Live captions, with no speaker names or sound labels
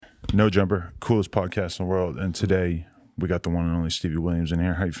No Jumper, coolest podcast in the world. And today we got the one and only Stevie Williams in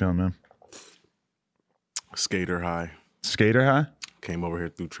here. How you feeling, man? Skater high. Skater high? Came over here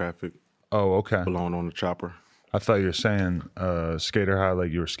through traffic. Oh, okay. Blown on the chopper. I thought you were saying skater high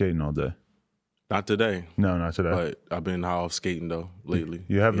like you were skating all day. Not today. No, not today. But I've been high off skating though lately.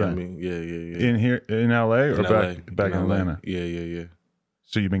 You have been? been? I mean? Yeah. In here, in LA or in back in LA. Atlanta? Yeah.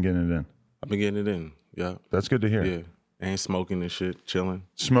 So you've been getting it in? I've been getting it in. Yeah. That's good to hear. Yeah. Ain't smoking and shit, chilling.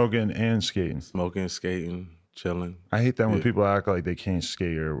 Smoking and skating. Smoking, skating, chilling. I hate that when people act like they can't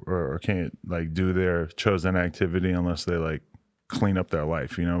skate or can't like do their chosen activity unless they like clean up their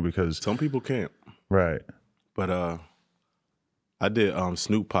life, you know, because some people can't. Right. But I did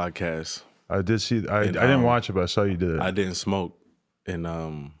Snoop podcast. I did see I didn't watch it, but I saw you did it. I didn't smoke, and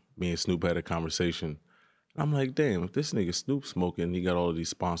me and Snoop had a conversation. I'm like, damn, if this nigga Snoop smoking, he got all of these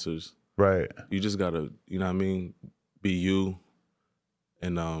sponsors. Right. You just gotta, you know what I mean, be you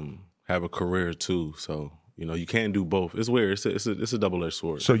and have a career too. So, you know, you can't do both. It's weird. It's a double-edged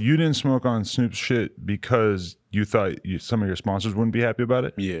sword. So you didn't smoke on Snoop's shit because you thought some of your sponsors wouldn't be happy about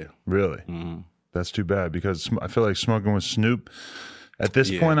it? Yeah. Really? Mm-hmm. That's too bad because I feel like smoking with Snoop, at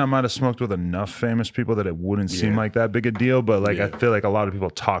this point, I might have smoked with enough famous people that it wouldn't seem like that big a deal. But like, I feel like a lot of people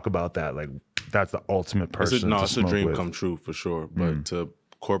talk about that. Like, that's the ultimate person. It's a dream with. Come true for sure. But to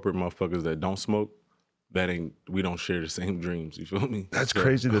corporate motherfuckers that don't smoke, we don't share the same dreams. You feel me? That's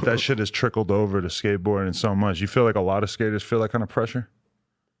crazy that shit has trickled over to skateboarding so much. You feel like a lot of skaters feel that kind of pressure?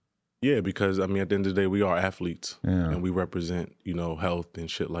 Yeah, because I mean, at the end of the day, we are athletes and we represent, you know, health and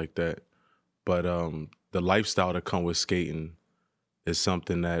shit like that. But the lifestyle that come with skating is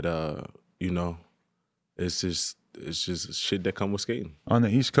something that you know, it's just shit that come with skating. On the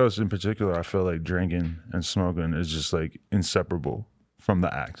East Coast in particular, I feel like drinking and smoking is just like inseparable from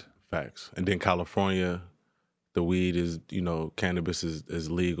the act. Facts. And then California, the weed is, you know, cannabis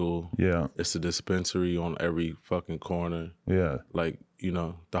is legal. Yeah. It's a dispensary on every fucking corner. Yeah. Like, you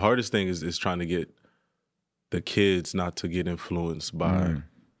know, the hardest thing is trying to get the kids not to get influenced by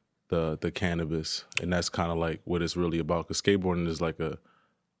the cannabis. And that's kind of like what it's really about. Because skateboarding is like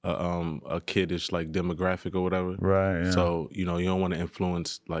a kiddish like demographic or whatever. Right. Yeah. So, you know, you don't want to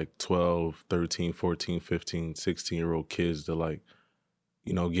influence like 12, 13, 14, 15, 16-year-old kids to like,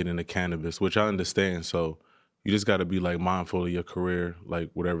 you know, get into cannabis, which I understand. So you just got to be like mindful of your career,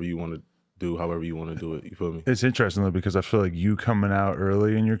 like whatever you want to do, however you want to do it. You feel me? It's interesting though, because I feel like you coming out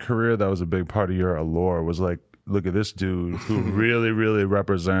early in your career, that was a big part of your allure, was like, look at this dude who really, really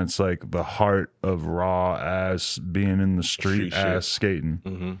represents like the heart of raw ass being in the street ass skating.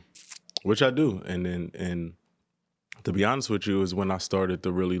 Mm-hmm. Which I do. And to be honest with you, is when I started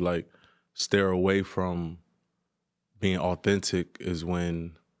to really like steer away from being authentic, is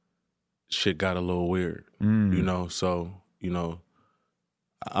when shit got a little weird, you know? So, you know,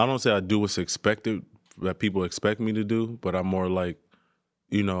 I don't say I do what's expected, that people expect me to do, but I'm more like,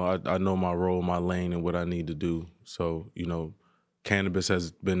 you know, I know my role, my lane, and what I need to do. So, you know, cannabis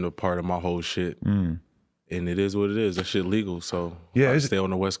has been a part of my whole shit. And it is what it is. That shit legal, so I stay on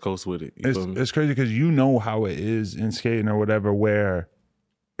the West Coast with it. It's crazy because you know how it is in skating or whatever, where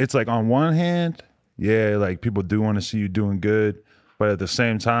it's like on one hand, yeah, like people do want to see you doing good, but at the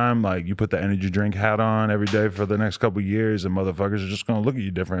same time, like you put the energy drink hat on every day for the next couple of years and motherfuckers are just going to look at you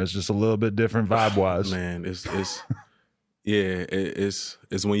different. It's just a little bit different vibe-wise. Man, it's yeah, it's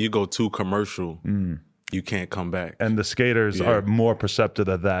when you go too commercial, you can't come back. And the skaters are more perceptive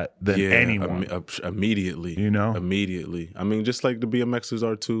of that than anyone. Immediately, you know, immediately. I mean, just like the BMXers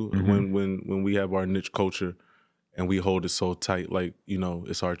are too. When we have our niche culture and we hold it so tight, like, you know,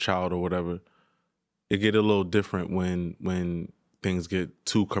 it's our child or whatever. It get a little different when things get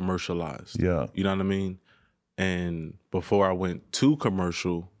too commercialized. Yeah, you know what I mean. And before I went too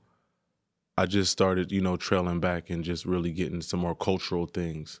commercial, I just started, you know, trailing back and just really getting some more cultural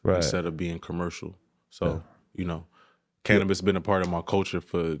things instead of being commercial. So, you know, cannabis been a part of my culture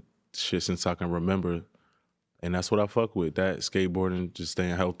for shit since I can remember. And that's what I fuck with. That, skateboarding, just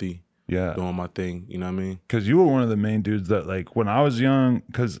staying healthy, doing my thing, you know what I mean? Because you were one of the main dudes that, like, when I was young,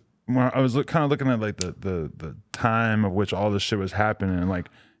 because when I was kind of looking at, like, the time of which all this shit was happening, and, like,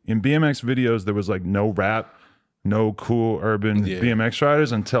 in BMX videos, there was, like, no rap, no cool urban BMX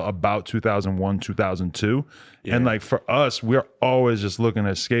riders until about 2001, 2002. Yeah. And like for us, we're always just looking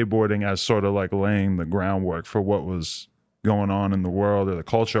at skateboarding as sort of like laying the groundwork for what was going on in the world or the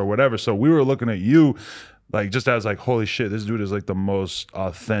culture or whatever. So we were looking at you like just as like, holy shit, this dude is like the most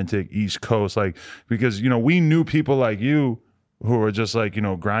authentic East Coast. Like, because, you know, we knew people like you who were just like, you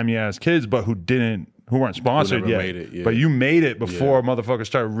know, grimy ass kids, but who who weren't sponsored yet. Made it, yeah. But you made it before motherfuckers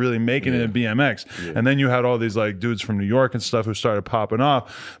started really making it in BMX. Yeah. And then you had all these like dudes from New York and stuff who started popping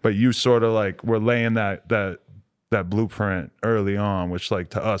off. But you sort of like were laying that blueprint early on, which like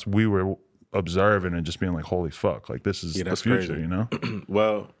to us, we were observing and just being like, holy fuck, like this is the future, crazy. you know?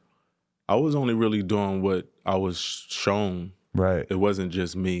 Well, I was only really doing what I was shown. Right. It wasn't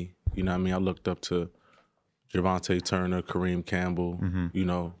just me. You know what I mean? I looked up to Javante Turner, Kareem Campbell, you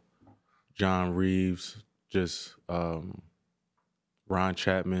know, John Reeves, just Ron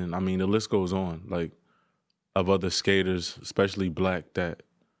Chapman. I mean, the list goes on, like, of other skaters, especially black, that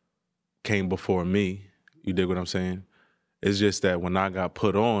came before me. You dig what I'm saying? It's just that when I got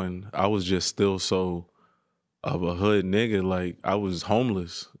put on, I was just still so of a hood nigga. Like, I was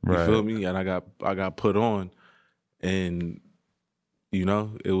homeless. You feel me? And I got put on, and you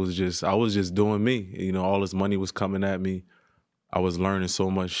know, I was just doing me. You know, all this money was coming at me. I was learning so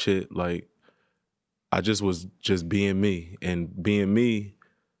much shit. Like, I just was just being me, and being me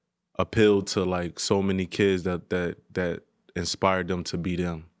appealed to like so many kids that inspired them to be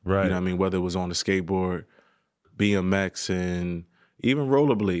them. Right. You know what I mean? Whether it was on the skateboard, BMX, and even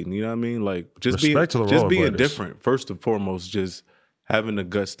rollerblading. You know what I mean? Like just being different. First and foremost, just having the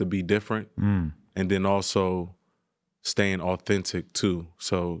guts to be different, and then also staying authentic too.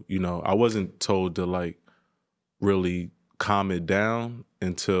 So, you know, I wasn't told to like really calm it down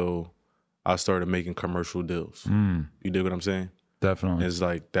until I started making commercial deals. You dig what I'm saying? Definitely. It's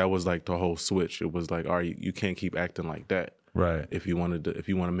like that was like the whole switch. It was like, all right, you can't keep acting like that. Right. If you want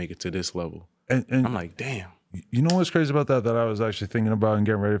to make it to this level. And I'm like, damn. You know what's crazy about that I was actually thinking about and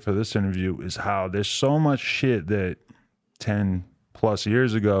getting ready for this interview is how there's so much shit that 10 plus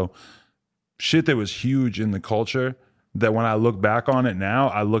years ago, shit that was huge in the culture, that when I look back on it now,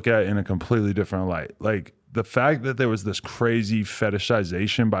 I look at it in a completely different light. Like the fact that there was this crazy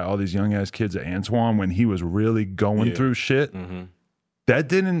fetishization by all these young ass kids at Antoine when he was really going through shit, that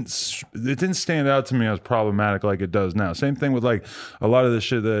didn't stand out to me as problematic like it does now. Same thing with like a lot of the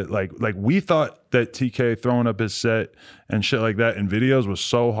shit that like we thought that TK throwing up his set and shit like that in videos was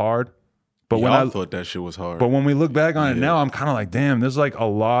so hard. But when I thought that shit was hard. But when we look back on it now, I'm kind of like, damn, there's like a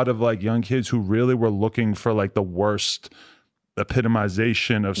lot of like young kids who really were looking for like the worst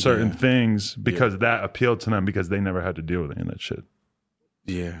epitomization of certain things because that appealed to them because they never had to deal with any of that shit.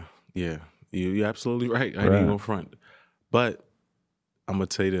 Yeah. You're absolutely right. I ain't even gonna front. But I'm gonna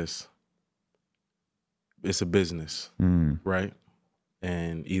tell you this. It's a business, right?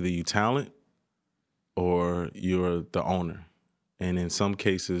 And either you talent or you're the owner. And in some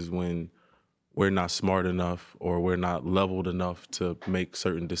cases when we're not smart enough or we're not leveled enough to make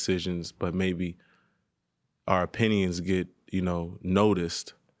certain decisions, but maybe our opinions get, you know,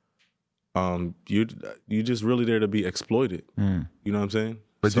 noticed, you just really there to be exploited. You know what I'm saying?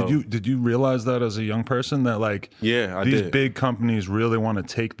 But so, did you realize that as a young person that like these big companies really want to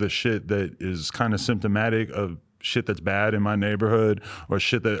take the shit that is kind of symptomatic of shit that's bad in my neighborhood or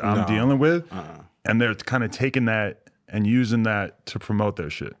shit that I'm dealing with, and they're kind of taking that and using that to promote their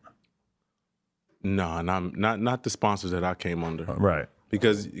shit? No, not the sponsors that I came under. Right.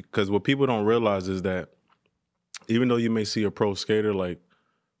 Because what people don't realize is that even though you may see a pro skater, like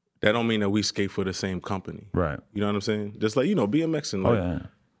that don't mean that we skate for the same company. Right. You know what I'm saying? Just like, you know, BMX and like,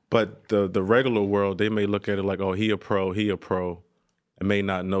 but the regular world, they may look at it like, oh, he a pro, and may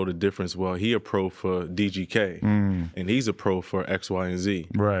not know the difference. Well, he a pro for DGK and he's a pro for X, Y, and Z.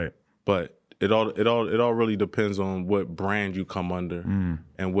 Right. But it all really depends on what brand you come under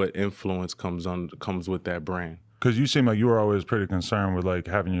and what influence comes with that brand. Because you seem like you were always pretty concerned with like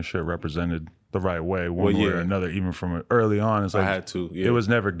having your shit represented the right way, one way or another, even from early on. It's like I had to. Yeah. It was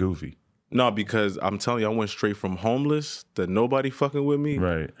never goofy. No, because I'm telling you, I went straight from homeless to nobody fucking with me,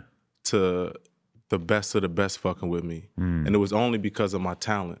 right, to the best of the best fucking with me, and it was only because of my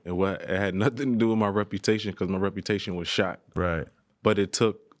talent. It had nothing to do with my reputation because my reputation was shot. Right. But it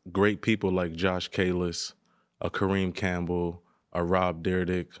took great people like Josh Kalis, a Kareem Campbell, a Rob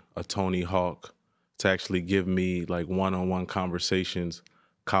Dyrdek, a Tony Hawk to actually give me like one-on-one conversations.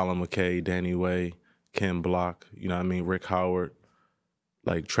 Colin McKay, Danny Way, Ken Block, you know what I mean, Rick Howard,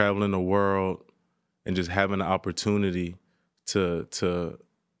 like traveling the world and just having the opportunity to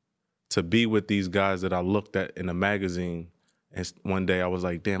be with these guys that I looked at in a magazine. And one day I was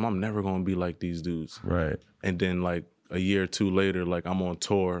like, damn, I'm never gonna be like these dudes. Right. And then like a year or two later, like I'm on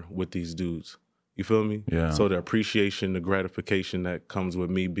tour with these dudes. You feel me? Yeah. So the appreciation, the gratification that comes with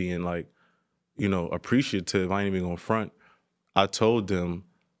me being like, you know, appreciative, I ain't even gonna front. I told them,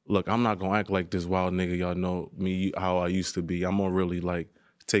 look, I'm not gonna act like this wild nigga. Y'all know me, how I used to be. I'm gonna really like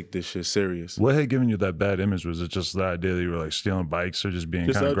take this shit serious. What had given you that bad image? Was it just the idea that you were like stealing bikes or just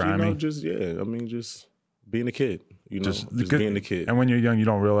being kind of grimy? You know, just being a kid. You know, just being a kid. And when you're young, you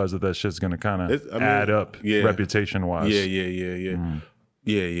don't realize that shit's gonna kind of add up reputation wise.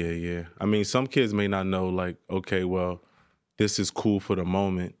 Yeah. I mean, some kids may not know, like, okay, well, this is cool for the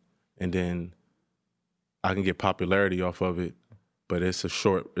moment, and then I can get popularity off of it, but it's a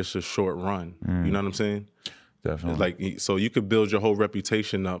short run. You know what I'm saying? Definitely. Like, so you could build your whole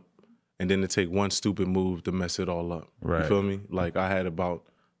reputation up, and then to take one stupid move to mess it all up. Right. You feel me? Like, I had about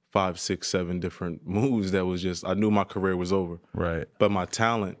 5, 6, 7 different moves that was just, I knew my career was over. Right. But my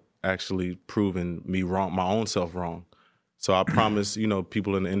talent actually proven me wrong, my own self wrong. So I promised, you know,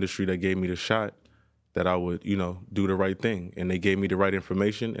 people in the industry that gave me the shot that I would, you know, do the right thing. And they gave me the right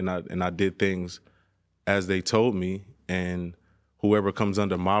information, and I did things as they told me. And whoever comes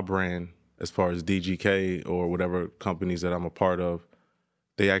under my brand, as far as DGK or whatever companies that I'm a part of,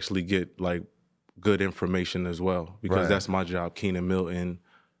 they actually get like good information as well, because that's my job. Keenan Milton,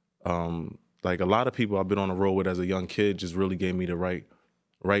 like a lot of people I've been on the road with as a young kid just really gave me the right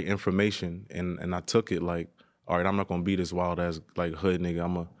information, and I took it like, all right, I'm not gonna be this wild ass like hood nigga.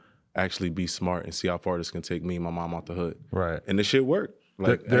 I'm gonna actually be smart and see how far this can take me and my mom out the hood. Right. And the shit worked.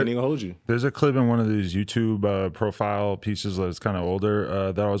 Like, I ain't even gonna hold you. There's a clip in one of these YouTube profile pieces that's kind of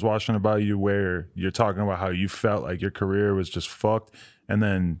older that I was watching about you, where you're talking about how you felt like your career was just fucked, and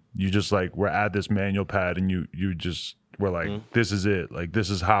then you just like were at this manual pad, and you just were like, this is it. Like, this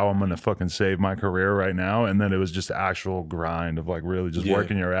is how I'm gonna fucking save my career right now. And then it was just actual grind of like really just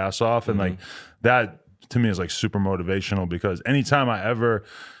working your ass off, and like that to me is like super motivational, because anytime I ever,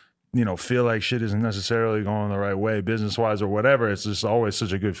 you know, feel like shit isn't necessarily going the right way business-wise or whatever, it's just always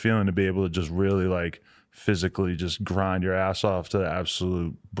such a good feeling to be able to just really like physically just grind your ass off to the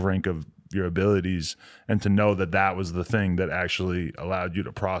absolute brink of your abilities, and to know that that was the thing that actually allowed you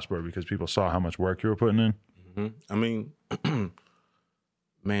to prosper because people saw how much work you were putting in. I mean,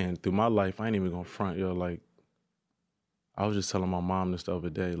 man, through my life, I ain't even gonna front, yo. Like, I was just telling my mom this the other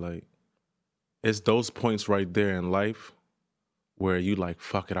day, like, it's those points right there in life where you like,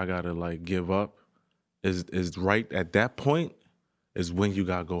 fuck it, I gotta like give up, is right at that point is when you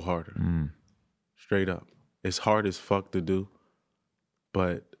gotta go harder. Straight up. It's hard as fuck to do,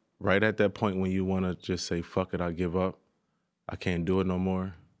 but right at that point when you wanna just say, fuck it, I give up, I can't do it no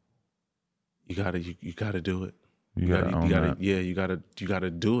more, you gotta do it. You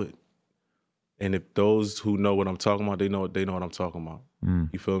gotta do it. And if those who know what I'm talking about, they know what I'm talking about.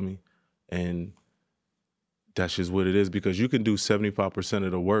 You feel me? And that's just what it is, because you can do 75%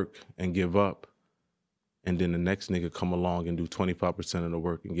 of the work and give up, and then the next nigga come along and do 25% of the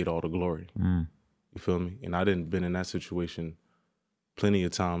work and get all the glory. You feel me? And I didn't been in that situation plenty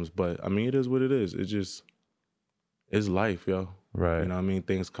of times, but I mean, it is what it is. It's life, yo. Right. You know what I mean?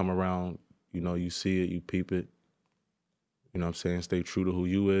 Things come around, you know, you see it, you peep it. You know what I'm saying? Stay true to who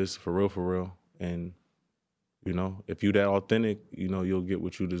you is, for real. And you know, if you that authentic, you know, you'll get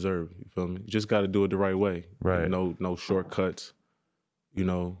what you deserve. You feel me? You just got to do it the right way. Right. No shortcuts. You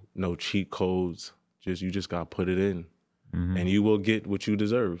know, no cheat codes. You just got to put it in, and you will get what you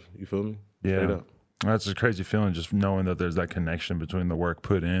deserve. You feel me? Yeah. Straight up. That's a crazy feeling, just knowing that there's that connection between the work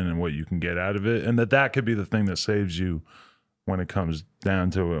put in and what you can get out of it, and that could be the thing that saves you when it comes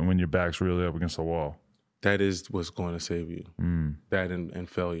down to it, and when your back's really up against the wall. That is what's going to save you. That and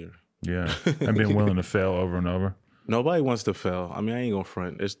failure. Yeah, and being willing to fail over and over. Nobody wants to fail. I mean, I ain't gonna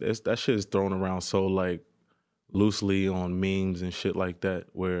front. That shit is thrown around so like loosely on memes and shit like that,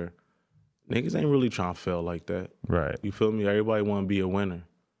 where niggas ain't really trying to fail like that. Right. You feel me? Everybody want to be a winner,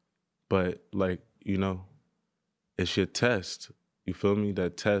 but like, you know, it's your test. You feel me?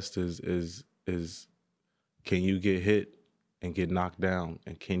 That test is can you get hit and get knocked down,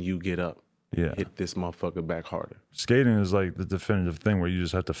 and can you get up? Yeah. Hit this motherfucker back harder. Skating is like the definitive thing where you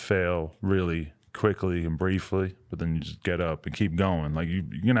just have to fail really quickly and briefly, but then you just get up and keep going. Like you're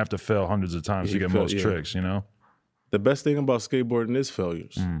going to have to fail hundreds of times to get most tricks, you know? The best thing about skateboarding is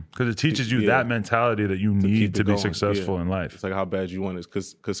failures. Because it teaches you that mentality that you need to be successful in life. It's like how bad you want it.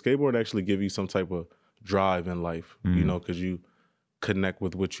 Because skateboard actually give you some type of drive in life, you know, because you connect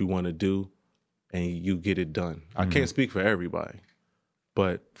with what you want to do and you get it done. I can't speak for everybody.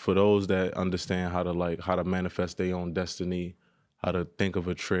 But for those that understand how to manifest their own destiny, how to think of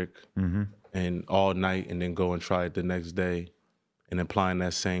a trick and all night and then go and try it the next day, and applying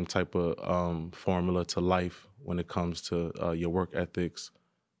that same type of formula to life when it comes to your work ethics,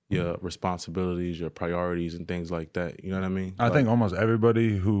 your responsibilities, your priorities, and things like that. You know what I mean? I think almost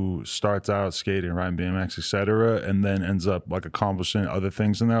everybody who starts out skating, riding BMX, etc., and then ends up like accomplishing other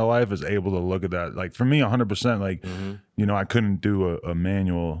things in their life is able to look at that. Like for me, 100%. Like, you know, I couldn't do a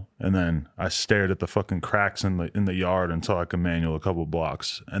manual, and then I stared at the fucking cracks in the yard until I could manual a couple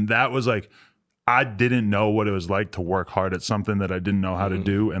blocks, and that was like, I didn't know what it was like to work hard at something that I didn't know how to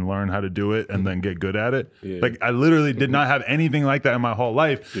do and learn how to do it and then get good at it. Yeah. Like I literally did not have anything like that in my whole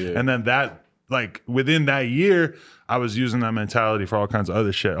life. Yeah. And then that, like within that year, I was using that mentality for all kinds of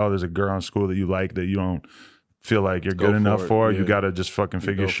other shit. Oh, there's a girl in school that you like that you don't feel like you're good enough for. Yeah. You got to just fucking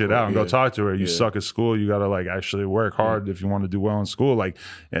figure shit out and go talk to her. You suck at school. You got to like actually work hard if you want to do well in school. Like,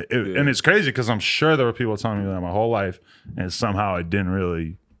 and it's crazy because I'm sure there were people telling me that my whole life and somehow I didn't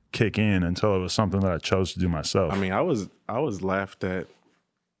really kick in until it was something that I chose to do myself. I mean, I was laughed at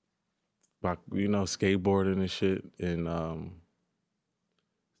by, you know, skateboarding and shit. And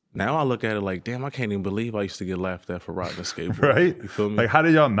now I look at it like, damn, I can't even believe I used to get laughed at for riding a skateboard. Right? You feel me? Like, how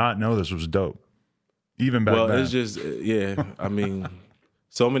did y'all not know this was dope? Even back then. Well, it's just, yeah. I mean,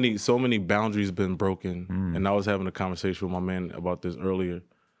 so many boundaries been broken. And I was having a conversation with my man about this earlier.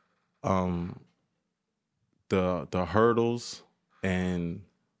 The hurdles and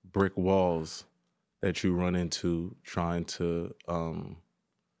brick walls that you run into trying to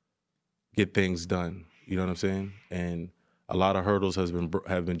get things done. You know what I'm saying? And a lot of hurdles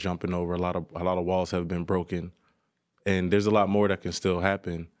have been jumping over. A lot of walls have been broken, and there's a lot more that can still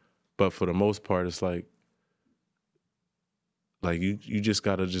happen. But for the most part, it's like you just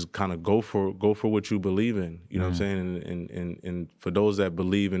gotta just kind of go for what you believe in. You know what I'm saying? And for those that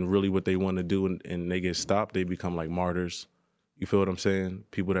believe in really what they want to do and they get stopped, they become like martyrs. You feel what I'm saying?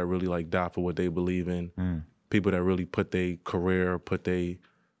 People that really like die for what they believe in. People that really put their career, put their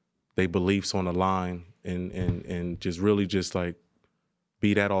beliefs on the line and just really just like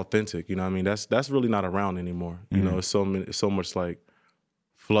be that authentic. You know what I mean? That's really not around anymore. You know, it's so much like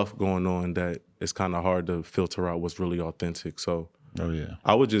fluff going on that it's kind of hard to filter out what's really authentic. So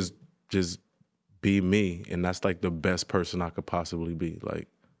I would just be me, and that's like the best person I could possibly be. Like,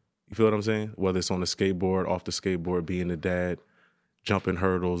 you feel what I'm saying? Whether it's on the skateboard, off the skateboard, being a dad, jumping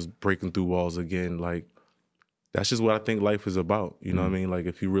hurdles, breaking through walls again, like that's just what I think life is about. You know what I mean? Like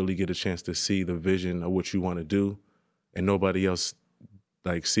if you really get a chance to see the vision of what you want to do and nobody else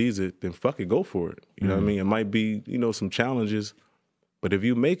like sees it, then fuck it, go for it. You know what I mean? It might be, you know, some challenges, but if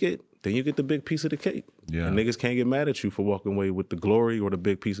you make it, then you get the big piece of the cake. Yeah. And niggas can't get mad at you for walking away with the glory or the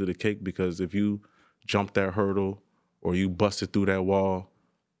big piece of the cake, because if you jumped that hurdle or you busted through that wall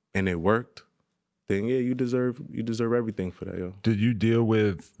and it worked, then yeah, you deserve everything for that, yo. Did you deal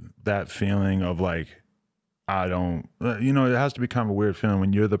with that feeling of like, I don't, you know, it has to be kind of a weird feeling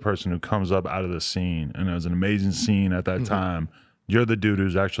when you're the person who comes up out of the scene, and it was an amazing scene at that time. You're the dude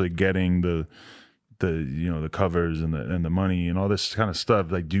who's actually getting the you know, the covers and the money and all this kind of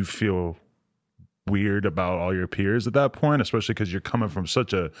stuff. Like, do you feel weird about all your peers at that point, especially because you're coming from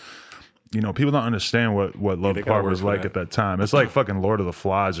such a, you know, people don't understand what Love Park was like at that time. It's like fucking Lord of the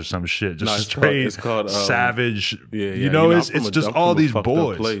Flies or some shit. Just straight it's called, savage. Yeah, you know, it's just all these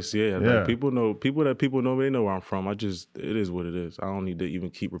boys. Place. Yeah. Like people know they know where I'm from. It is what it is. I don't need to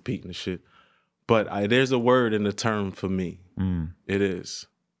even keep repeating the shit. But there's a word in the term for me. It is.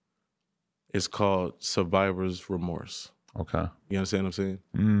 It's called survivor's remorse. Okay. You understand what I'm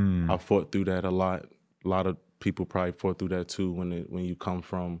saying? I fought through that a lot. A lot of people probably fought through that too when you come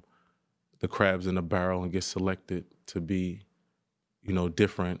from the crabs in the barrel and get selected to be, you know,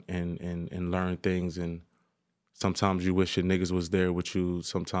 different and learn things. And sometimes you wish your niggas was there with you.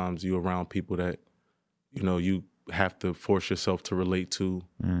 Sometimes you around people that, you know, you have to force yourself to relate to,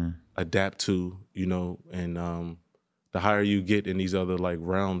 adapt to, you know, and the higher you get in these other like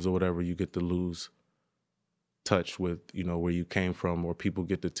realms or whatever, you get to lose touch with, you know, where you came from, or people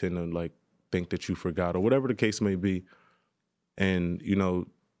get to tend to like think that you forgot or whatever the case may be. And, you know,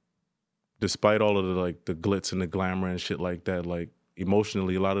 despite all of the like the glitz and the glamour and shit like that, like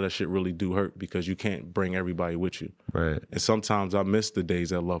emotionally, a lot of that shit really do hurt because you can't bring everybody with you. Right. And sometimes I miss the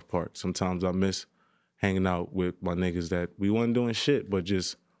days at Love Park. Sometimes I miss hanging out with my niggas that we wasn't doing shit, but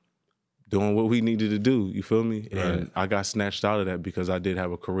just doing what we needed to do. You feel me? Right. And I got snatched out of that because I did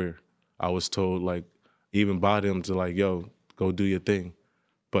have a career. I was told, like, even by them to like, yo, go do your thing.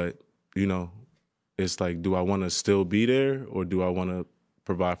 But, you know, it's like, do I want to still be there, or do I want to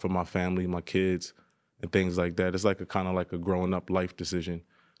provide for my family, my kids, and things like that? It's like a kind of like a growing up life decision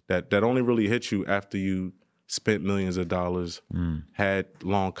that only really hits you after you spent millions of dollars, had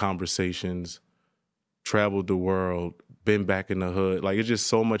long conversations, traveled the world, been back in the hood. Like, it's just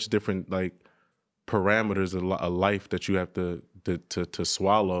so much different, like, parameters of life that you have to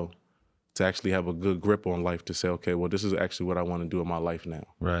swallow to actually have a good grip on life, to say, okay, well, this is actually what I want to do in my life now.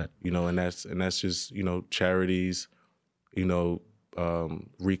 Right. You know, and that's just, you know, charities, you know,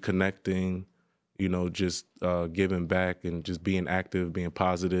 reconnecting, you know, just giving back and just being active, being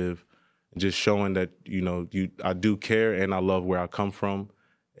positive, and just showing that, you know, I do care and I love where I come from,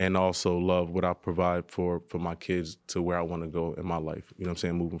 and also love what I provide for my kids to where I want to go in my life. You know what I'm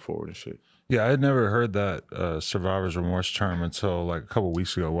saying? Moving forward and shit. Yeah, I had never heard that survivor's remorse term until like a couple of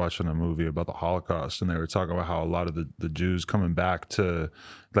weeks ago, watching a movie about the Holocaust, and they were talking about how a lot of the Jews coming back to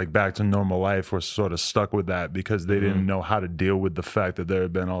normal life were sort of stuck with that because they didn't know how to deal with the fact that there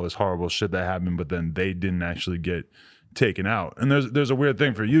had been all this horrible shit that happened, but then they didn't actually get taken out. And there's a weird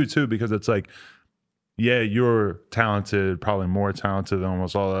thing for you too, because it's like, yeah, you're talented, probably more talented than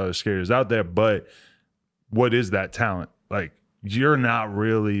almost all the other skaters out there, but what is that talent? Like, you're not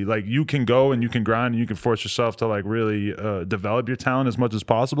really, like, you can go and you can grind and you can force yourself to like really develop your talent as much as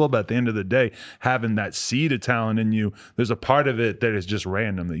possible, but at the end of the day, having that seed of talent in you, there's a part of it that is just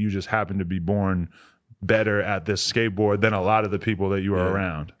random, that you just happen to be born better at this skateboard than a lot of the people that you are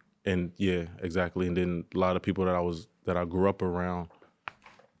around. And yeah, exactly. And then a lot of people that I grew up around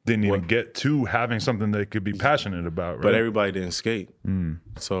didn't even get to having something they could be passionate about, right? But everybody didn't skate.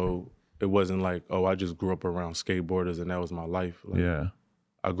 So it wasn't like, oh, I just grew up around skateboarders and that was my life. Like, yeah.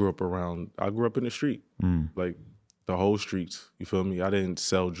 I grew up in the street, like the whole streets. You feel me? I didn't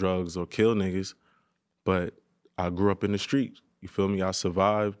sell drugs or kill niggas, but I grew up in the street. You feel me? I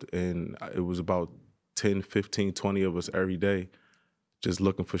survived, and it was about 10, 15, 20 of us every day just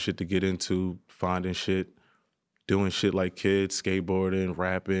looking for shit to get into, finding shit, doing shit like kids, skateboarding,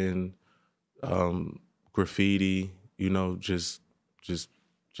 rapping, graffiti, you know, just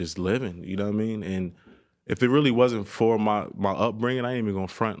living, you know what I mean? And if it really wasn't for my upbringing, I ain't even gonna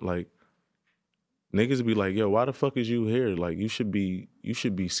front. Like, niggas would be like, yo, why the fuck is you here? Like, you should be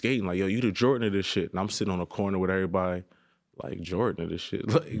skating. Like, yo, you the Jordan of this shit. And I'm sitting on a corner with everybody like, Jordan of this shit.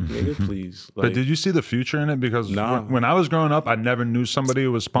 Like, nigga, please. Like, but did you see the future in it? Because nah. when I was growing up, I never knew somebody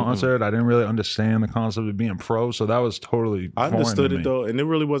who was sponsored. I didn't really understand the concept of being pro, so that was totally I understood it, me. though, and it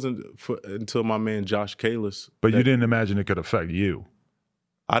really wasn't until my man Josh Kalis. But you didn't imagine it could affect you.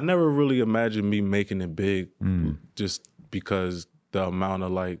 I never really imagined me making it big, just because the amount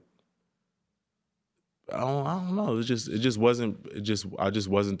of like, I don't know. I just wasn't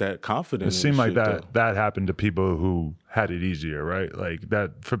that confident. It seemed like that happened to people who had it easier, right? Like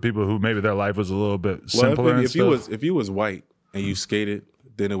that for people who maybe their life was a little bit simpler. If you was white and you skated,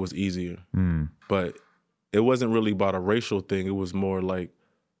 then it was easier. But it wasn't really about a racial thing. It was more like,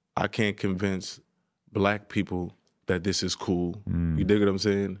 I can't convince black people that this is cool. You dig what I'm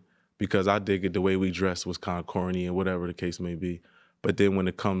saying? Because I dig it, the way we dress was kind of corny and whatever the case may be. But then when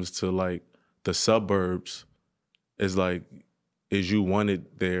it comes to like the suburbs, it's like, is you wanted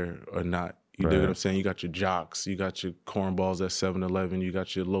there or not? You dig what I'm saying? You got your jocks, you got your cornballs at 7-Eleven, you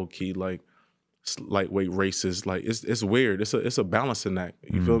got your low key like lightweight races. Like, it's weird. It's a balancing act.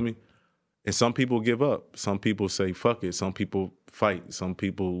 You feel me? And some people give up. Some people say fuck it. Some people fight. Some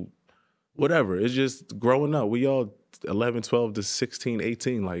people whatever. It's just growing up. We all 11, 12 to 16,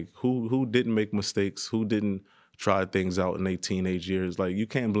 18. Like, who didn't make mistakes? Who didn't try things out in their teenage years? Like, you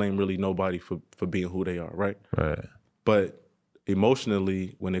can't blame really nobody for being who they are, right? Right. But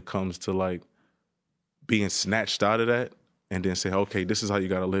emotionally, when it comes to like being snatched out of that and then say, okay, this is how you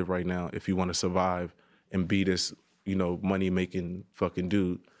got to live right now if you want to survive and be this, you know, money-making fucking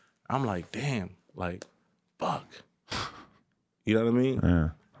dude. I'm like, damn, like, fuck. You know what I mean? Yeah.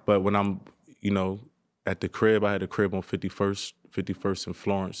 But when I'm, you know, at the crib, I had a crib on 51st in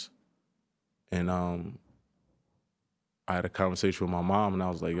Florence. And I had a conversation with my mom, and I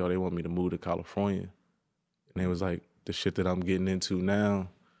was like, yo, they want me to move to California. And they was like, the shit that I'm getting into now,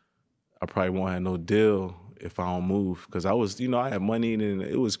 I probably won't have no deal if I don't move. Because I was, you know, I had money, and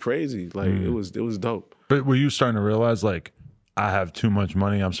it was crazy. Like, it was dope. But were you starting to realize, like, I have too much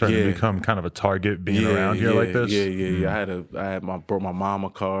money, I'm starting to become kind of a target being around here like this? Yeah. I brought my mom a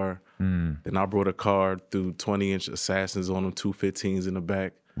car. Then I brought a car through 20-inch Assassins on them, 215s in the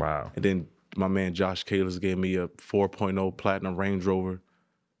back. Wow. And then my man Josh Kalis gave me a 4.0 Platinum Range Rover.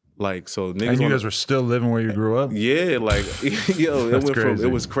 Like, so niggas. And you guys were still living where you grew up? Yeah, like, yo,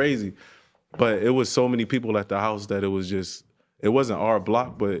 it was crazy. But it was so many people at the house that it wasn't our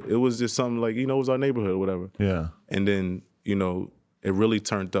block, but it was just something like, you know, it was our neighborhood or whatever. Yeah. And then, you know, it really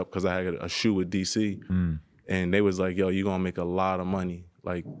turned up because I had a shoe with DC. And they was like, yo, you're going to make a lot of money.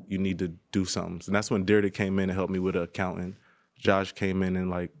 Like, you need to do something. And that's when Dirty came in and helped me with an accountant. Josh came in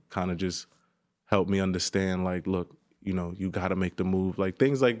and, like, kind of just helped me understand, like, look, you know, you got to make the move. Like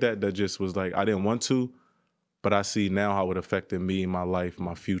things like that just was like, I didn't want to, but I see now how it affected me, my life,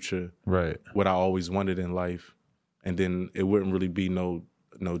 my future, right? What I always wanted in life. And then it wouldn't really be no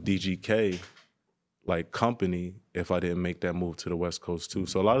DGK like company if I didn't make that move to the West Coast too.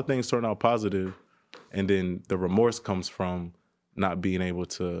 So a lot of things turned out positive, and then the remorse comes from not being able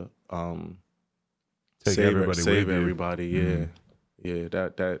to save everybody. Yeah, yeah,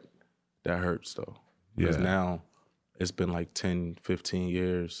 that hurts though. Because now it's been like 10, 15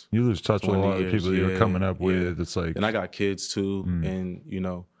 years. You lose touch with a lot of people you're coming up with. It's like, and I got kids too, and you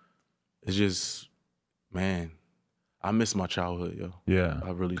know, it's just, man, I miss my childhood, yo. Yeah, I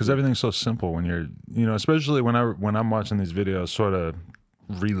really because do. everything's so simple when you're, you know, especially when I'm watching these videos, sort of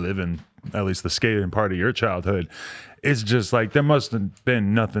reliving at least the skating part of your childhood. It's just like there must have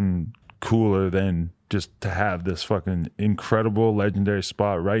been nothing cooler than just to have this fucking incredible legendary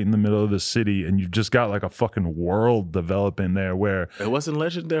spot right in the middle of the city, and you've just got like a fucking world developing there where it wasn't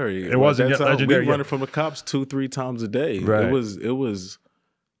legendary. It wasn't yet legendary. We were running from the cops 2-3 times a day. Right. It was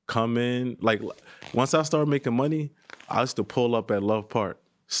come in, like once I started making money, I used to pull up at Love Park,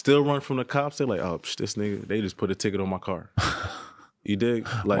 still run from the cops. They're like, oh, this nigga, they just put a ticket on my car. You dig?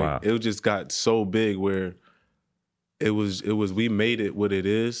 Like, wow. It just got so big where it was, we made it what it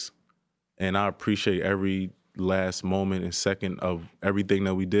is. And I appreciate every last moment and second of everything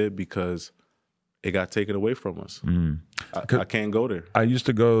that we did because it got taken away from us. I can't go there. I used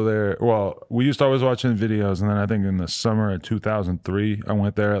to go there. Well, we used to always watch the videos. And then I think in the summer of 2003, I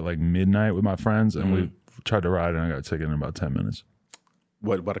went there at like midnight with my friends and we tried to ride and I got a ticket in about 10 minutes.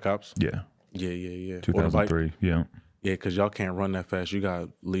 What, by the cops? Yeah. Yeah. 2003, yeah. Yeah, because y'all can't run that fast. You gotta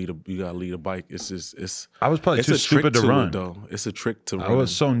lead a bike. I was probably too stupid to run. Though. It's a trick to run. I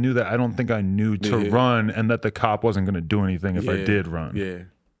was so new that I don't think I knew to run and that the cop wasn't gonna do anything if I did run. Yeah.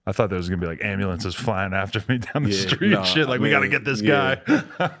 I thought there was gonna be like ambulances flying after me down the street and shit. Like, we gotta get this guy.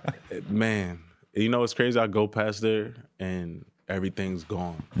 Man, you know it's crazy. I go past there and everything's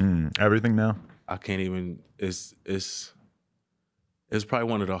gone. Everything now? I can't even. It's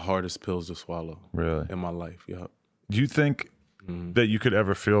probably one of the hardest pills to swallow. Really? In my life. Yeah. Do you think that you could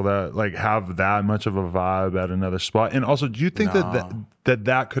ever feel that, like have that much of a vibe at another spot? And also, do you think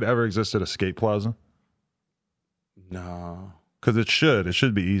that could ever exist at a skate plaza? No. Because it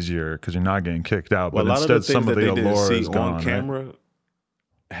should be easier because you're not getting kicked out. Well, but instead, some of the allure is gone. On camera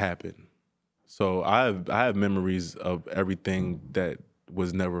happen. So I have memories of everything that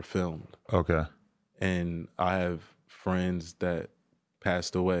was never filmed. Okay. And I have friends that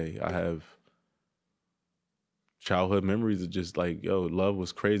passed away. I have childhood memories of just like, yo, love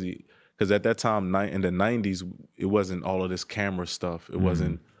was crazy. Because at that time, in the 90s, it wasn't all of this camera stuff. It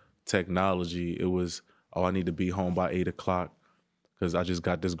wasn't technology. It was, oh, I need to be home by 8 o'clock because I just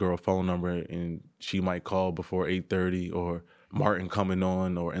got this girl phone number and she might call before 8:30 or Martin coming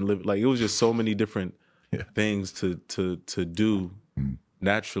on like it was just so many different things to do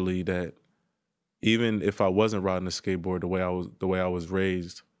naturally that even if I wasn't riding a skateboard the way I was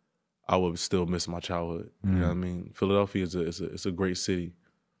raised, I would still miss my childhood. You know what I mean? Philadelphia is a great city,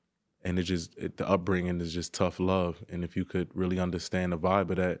 and the upbringing is just tough love. And if you could really understand the vibe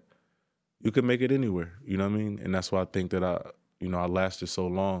of that, you could make it anywhere. You know what I mean? And that's why I think that I lasted so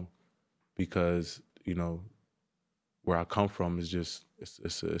long, because where I come from is just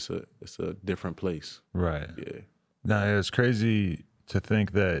it's a different place. Right. Yeah. Now it's crazy to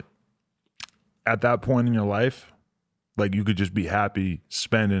think that at that point in your life, like you could just be happy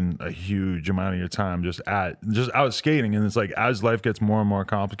spending a huge amount of your time just out skating. And it's like, as life gets more and more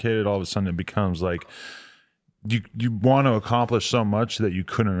complicated, all of a sudden it becomes like you want to accomplish so much that you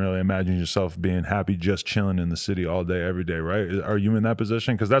couldn't really imagine yourself being happy just chilling in the city all day, every day, right? Are you in that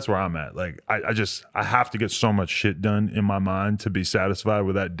position? Because that's where I'm at. Like, I have to get so much shit done in my mind to be satisfied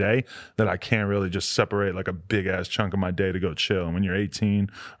with that day that I can't really just separate like a big ass chunk of my day to go chill. And when you're 18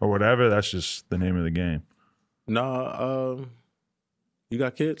 or whatever, that's just the name of the game. No, you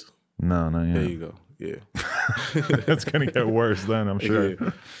got kids? No, not yet. There you go. Yeah. It's gonna get worse then, I'm sure.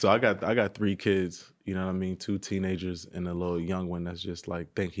 Yeah. So I got 3 kids, you know what I mean? 2 teenagers and a little young one that's just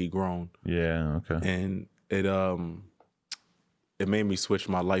like think he grown. Yeah, okay. And it made me switch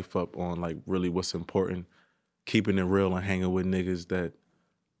my life up on like really what's important, keeping it real and hanging with niggas that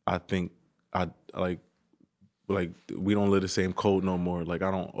I think I like we don't live the same code no more. Like,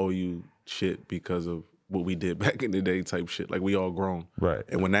 I don't owe you shit because of what we did back in the day type shit. Like, we all grown. Right.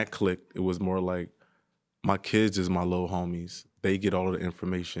 And when that clicked, it was more like, my kids is my little homies. They get all of the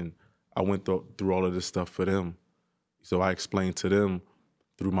information. I went through all of this stuff for them. So I explained to them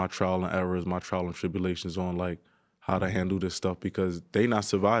through my trial and errors, my trial and tribulations on like how to handle this stuff, because they not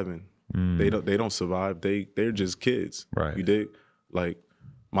surviving. They don't survive. They're just kids. Right. You dig? Like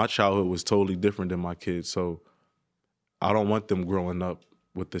my childhood was totally different than my kids, so I don't want them growing up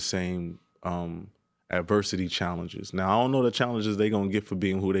with the same adversity challenges. Now I don't know the challenges they gonna get for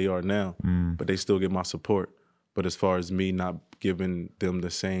being who they are now, but they still get my support. But as far as me not giving them the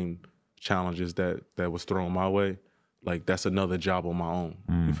same challenges that was thrown my way, like that's another job on my own.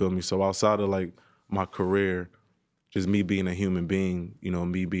 You feel me? So outside of like my career, just me being a human being, you know,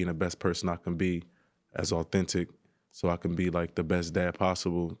 me being the best person I can be, as authentic, so I can be like the best dad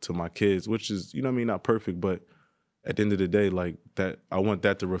possible to my kids, which is, you know what I mean, not perfect, but at the end of the day, like that, I want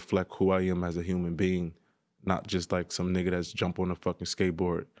that to reflect who I am as a human being, not just like some nigga that's jump on a fucking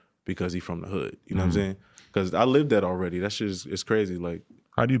skateboard because he from the hood. You know what I'm saying? Because I lived that already. That shit is crazy. Like,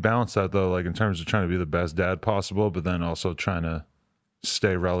 how do you balance that though? Like in terms of trying to be the best dad possible, but then also trying to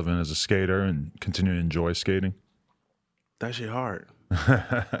stay relevant as a skater and continue to enjoy skating? That shit hard.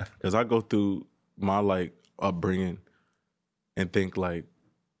 Because I go through my like upbringing and think like,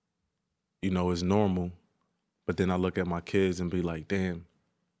 you know, it's normal. But then I look at my kids and be like, damn,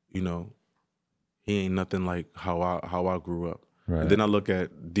 you know, he ain't nothing like how I grew up. Right. And then I look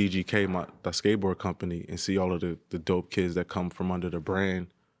at DGK, the skateboard company, and see all of the dope kids that come from under the brand.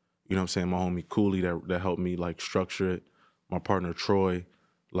 You know what I'm saying? My homie Cooley that helped me like structure it. My partner Troy,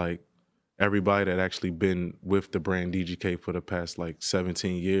 like everybody that actually been with the brand DGK for the past like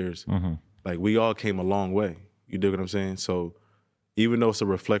 17 years. Like we all came a long way. You dig what I'm saying? So even though it's a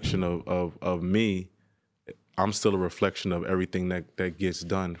reflection of me, I'm still a reflection of everything that gets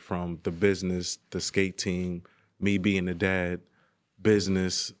done, from the business, the skate team, me being the dad,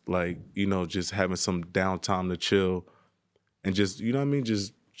 business, like, you know, just having some downtime to chill and just, you know what I mean?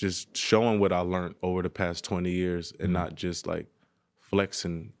 Just showing what I learned over the past 20 years and not just like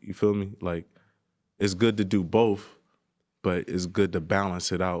flexing, you feel me? Like it's good to do both, but it's good to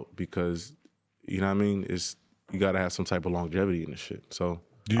balance it out because, you know what I mean? You got to have some type of longevity in this shit. So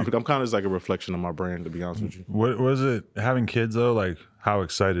I'm kind of just like a reflection of my brand, to be honest with you. What was it having kids though? Like, how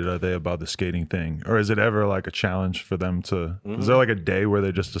excited are they about the skating thing? Or is it ever like a challenge for them to? Is there like a day where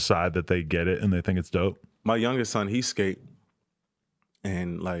they just decide that they get it and they think it's dope? My youngest son, he skate,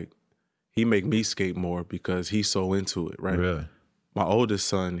 and like he make me skate more because he's so into it, right? Really? My oldest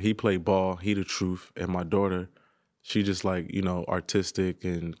son, he play ball, he the truth, and my daughter, she just like, you know, artistic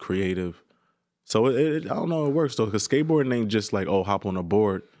and creative. So I don't know, it works though, because skateboarding ain't just like, oh, hop on a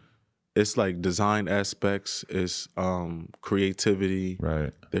board. It's like design aspects, it's creativity.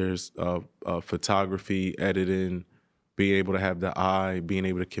 Right. There's photography, editing, being able to have the eye, being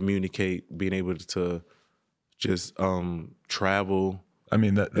able to communicate, being able to just travel. I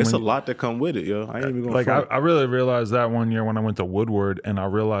mean, it's a lot that come with it, yo. I ain't even gonna like I really realized that one year when I went to Woodward, and I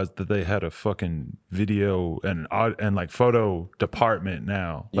realized that they had a fucking video and like photo department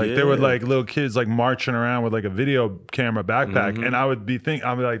now. Like there were like little kids like marching around with like a video camera backpack, and I would be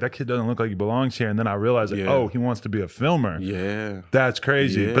like, that kid doesn't look like he belongs here. And then I realized, like, oh, he wants to be a filmer. Yeah, that's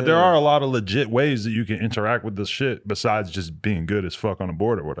crazy. But there are a lot of legit ways that you can interact with this shit besides just being good as fuck on a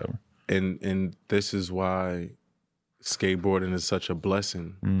board or whatever. And this is why skateboarding is such a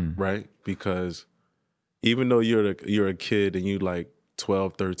blessing, right? Because even though you're a kid and you like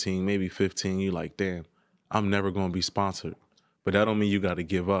 12, 13, maybe 15, you like, damn, I'm never going to be sponsored. But that don't mean you got to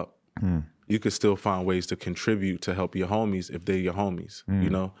give up. You could still find ways to contribute to help your homies if they're your homies,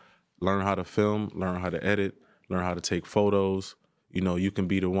 you know? Learn how to film, learn how to edit, learn how to take photos. You know, you can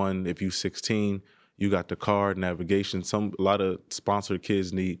be the one, if you're 16, you got the card, navigation. A lot of sponsored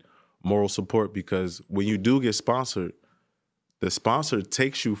kids need moral support, because when you do get sponsored, the sponsor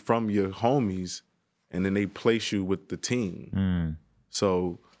takes you from your homies and then they place you with the team.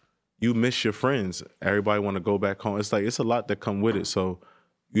 So you miss your friends. Everybody want to go back home. It's like, it's a lot that come with it. So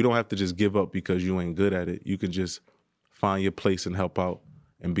you don't have to just give up because you ain't good at it. You can just find your place and help out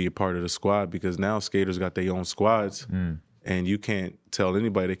and be a part of the squad, because now skaters got their own squads and you can't tell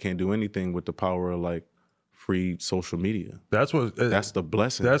anybody they can't do anything with the power of like free social media. That's the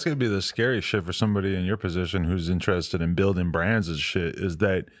blessing. That's gonna be the scary shit for somebody in your position who's interested in building brands and shit, is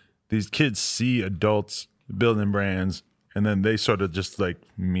that these kids see adults building brands and then they sort of just like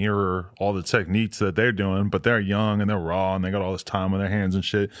mirror all the techniques that they're doing, but they're young and they're raw and they got all this time on their hands and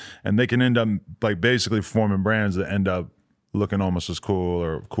shit, and they can end up like basically forming brands that end up looking almost as cool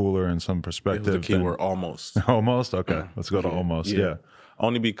or cooler in some perspective. The keyword almost. Almost? Okay. Let's go to almost. Yeah.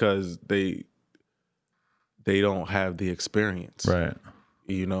 Only because they don't have the experience. Right.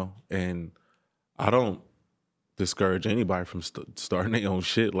 You know? And I don't discourage anybody from starting their own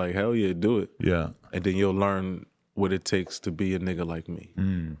shit. Like, hell yeah, do it. Yeah. And then you'll learn what it takes to be a nigga like me.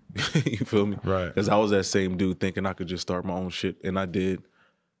 You feel me? Right. Because I was that same dude thinking I could just start my own shit, and I did.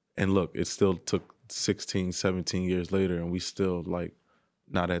 And look, it still took 16, 17 years later, and we still like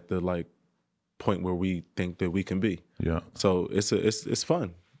not at the like point where we think that we can be. Yeah. So it's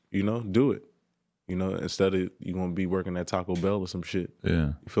fun, you know. Do it, you know. Instead of you gonna be working at Taco Bell or some shit.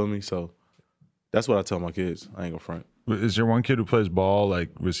 Yeah. You feel me? So that's what I tell my kids. I ain't gonna front. Is there one kid who plays ball?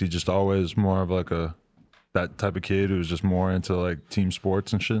 Like, was he just always more of like that type of kid who was just more into like team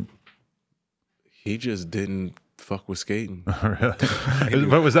sports and shit? He just didn't fuck with skating.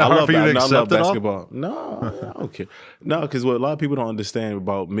 But was that hard for you to accept? I love basketball. No, I don't care. No, because what a lot of people don't understand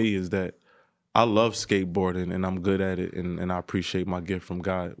about me is that I love skateboarding and I'm good at it, and I appreciate my gift from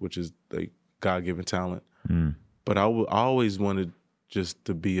God, which is like God-given talent. But I always wanted just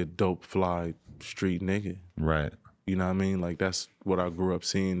to be a dope, fly street nigga. Right. You know what I mean? Like that's what I grew up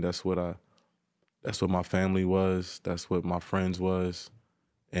seeing. That's what my family was. That's what my friends was.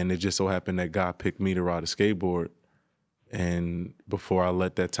 And it just so happened that God picked me to ride a skateboard. And before I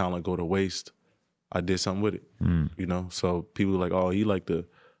let that talent go to waste, I did something with it. You know? So people are like, oh,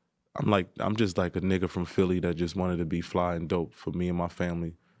 I'm just like a nigga from Philly that just wanted to be fly and dope for me and my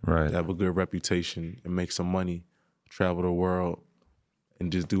family. Right. To have a good reputation and make some money, travel the world,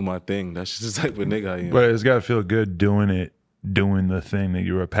 and just do my thing. That's just the type of nigga I am. But it's got to feel good doing the thing that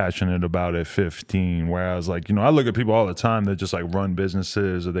you were passionate about at 15. Whereas, like, you know, I look at people all the time that just like run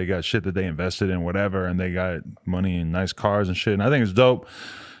businesses or they got shit that they invested in, whatever, and they got money and nice cars and shit. And I think it's dope.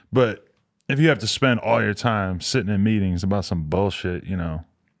 But if you have to spend all your time sitting in meetings about some bullshit, you know.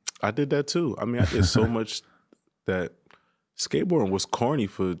 I did that too. I mean, I did so much that skateboarding was corny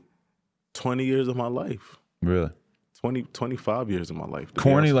for 20 years of my life. Really? 25 years of my life.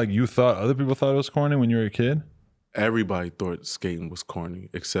 Corny, like you thought other people thought it was corny when you were a kid? Everybody thought skating was corny,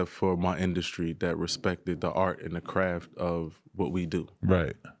 except for my industry that respected the art and the craft of what we do.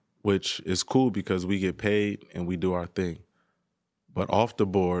 Right. Which is cool because we get paid and we do our thing. But off the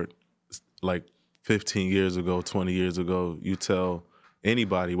board, like 15 years ago, 20 years ago, you tell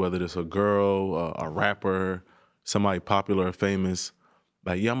anybody, whether it's a girl, a rapper, somebody popular or famous,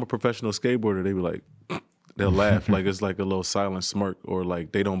 like, yeah, I'm a professional skateboarder. They be like, they'll laugh. Like it's like a little silent smirk, or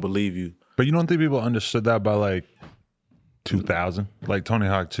like they don't believe you. But you don't think people understood that by like 2000? Like Tony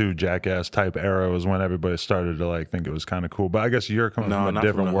Hawk 2, Jackass type era was when everybody started to like think it was kind of cool. But I guess you're coming from a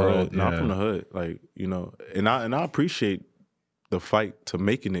different world. Not from the hood. Like, you know, and I appreciate the fight to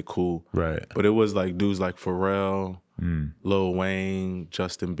making it cool. Right. But it was like dudes like Pharrell, Lil Wayne,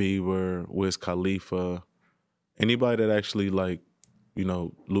 Justin Bieber, Wiz Khalifa, anybody that actually like, you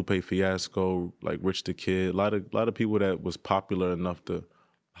know, Lupe Fiasco, like Rich the Kid, a lot of people that was popular enough to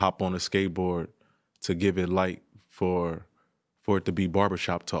hop on a skateboard to give it light for it to be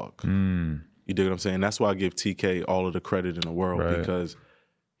barbershop talk. You dig what I'm saying? That's why I give TK all of the credit in the world, because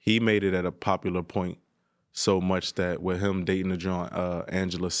he made it at a popular point so much that with him dating the joint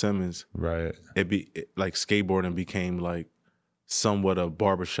Angela Simmons, like skateboarding became like somewhat of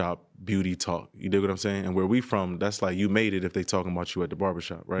barbershop beauty talk. You dig what I'm saying? And where we from, that's like you made it if they talking about you at the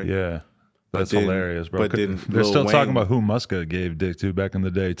barbershop, right? Yeah. That's hilarious, bro. But then they're still talking about who Muska gave dick to back in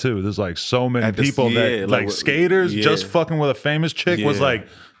the day, too. There's like so many people that like skaters just fucking with a famous chick was like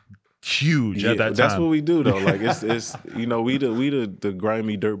huge at that time. That's what we do though. Like it's you know, we the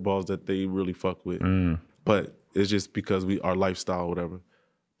grimy dirt balls that they really fuck with. But it's just because our lifestyle, whatever.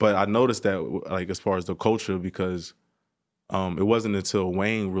 But I noticed that like as far as the culture, because it wasn't until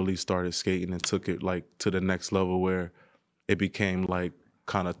Wayne really started skating and took it like to the next level where it became like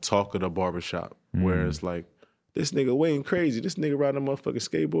kind of talk of the barbershop, where it's like, this nigga Wayne crazy, this nigga riding a motherfucking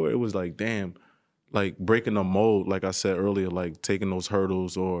skateboard. It was like, damn, like breaking the mold, like I said earlier, like taking those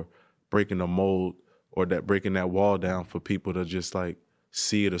hurdles or breaking the mold or breaking that wall down for people to just like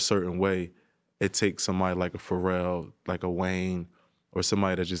see it a certain way. It takes somebody like a Pharrell, like a Wayne, or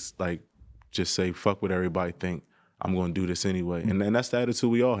somebody that just say, fuck what everybody think. I'm going to do this anyway. And that's the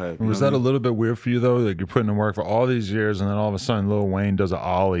attitude we all have. Was that a little bit weird for you, though? Like you're putting in work for all these years, and then all of a sudden Lil Wayne does an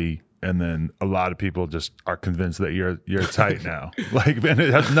ollie, and then a lot of people just are convinced that you're tight now. Like, and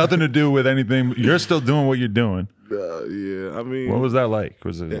it has nothing to do with anything. You're still doing what you're doing. Yeah, I mean. What was that like?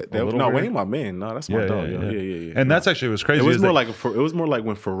 Was it no, Wayne my man. No, that's my dog. Yeah. And that's actually what's crazy. It was more like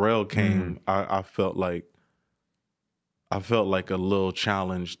when Pharrell came, I felt like a little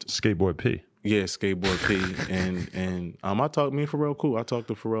challenged. Skateboard P. Yeah, Skateboard P. and me and Pharrell cool. I talked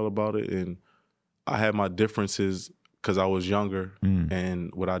to Pharrell about it, and I had my differences because I was younger,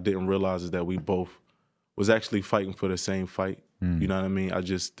 and what I didn't realize is that we both was actually fighting for the same fight. You know what I mean? I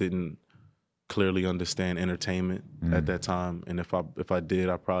just didn't clearly understand entertainment at that time, and if I did,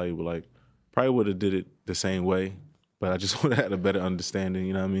 I probably would have did it the same way, but I just would have had a better understanding.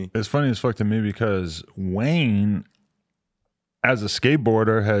 You know what I mean? It's funny as fuck to me because Wayne, as a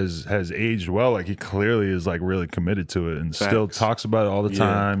skateboarder has aged well. Like he clearly is like really committed to it and still talks about it all the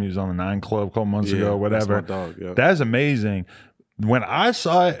time. He was on the 9 Club a couple months ago, whatever. That's my dog, That's amazing. When I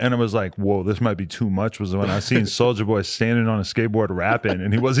saw it and it was like, whoa, this might be too much, was when I seen Soulja Boy standing on a skateboard rapping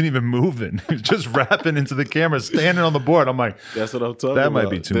and he wasn't even moving. He was just rapping into the camera, standing on the board. I'm like, that's what I'm talking about. That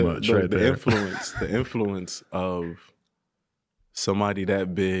might be too much right there. The influence of somebody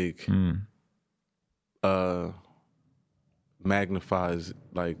that big magnifies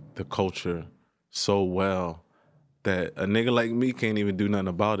like the culture so well that a nigga like me can't even do nothing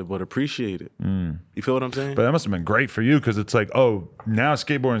about it but appreciate it. You feel what I'm saying? But that must have been great for you because it's like, oh, now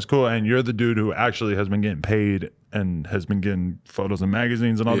skateboarding is cool and you're the dude who actually has been getting paid and has been getting photos in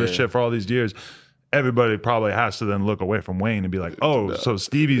magazines and all this shit for all these years. Everybody probably has to then look away from Wayne and be like, oh, so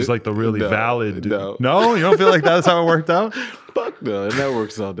Stevie's like the really valid dude. No, you don't feel like that's how it worked out? Fuck no, it never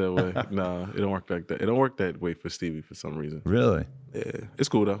works out that way. Nah, it don't work like that. It don't work that way for Stevie for some reason. Really? Yeah, it's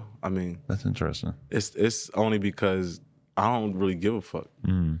cool though. I mean, that's interesting. It's only because I don't really give a fuck.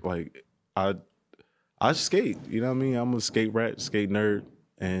 Like I skate, you know what I mean? I'm a skate rat, skate nerd,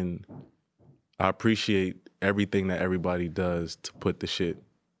 and I appreciate everything that everybody does to put the shit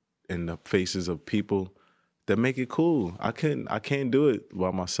in the faces of people that make it cool. I can't do it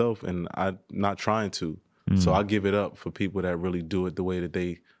by myself, and I'm not trying to. So I give it up for people that really do it the way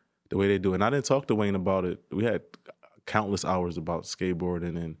they do it. And I didn't talk to Wayne about it. We had countless hours about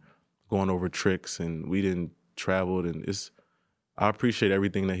skateboarding and going over tricks, and we didn't travel. And I appreciate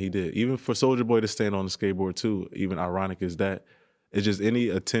everything that he did. Even for Soulja Boy to stand on the skateboard too, even ironic as that, it's just any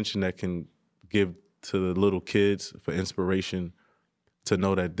attention that can give to the little kids for inspiration to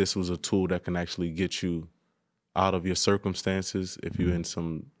know that this was a tool that can actually get you out of your circumstances if you're in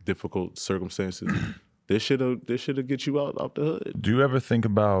some difficult circumstances. This should get you out the hood. Do you ever think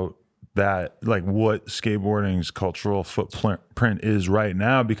about that, like what skateboarding's cultural footprint is right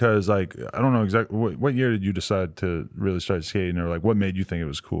now? Because like, I don't know exactly, what year did you decide to really start skating, or like what made you think it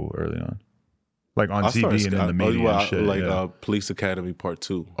was cool early on? Like on TV and in the media and shit. Like Police Academy Part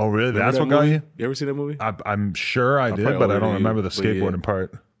 2. Oh really? That's what got you? You ever seen that movie? I'm sure I did, but I don't remember the skateboarding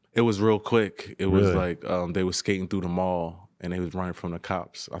part. It was real quick. It was like they were skating through the mall and they was running from the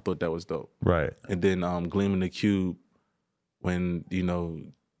cops. I thought that was dope. Right. And then Gleaming the Cube, when, you know,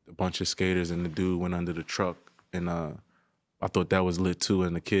 a bunch of skaters and the dude went under the truck, and I thought that was lit too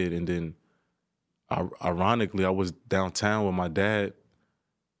and the kid. And then ironically, I was downtown with my dad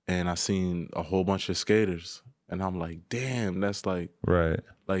and I seen a whole bunch of skaters and I'm like, damn, that's like,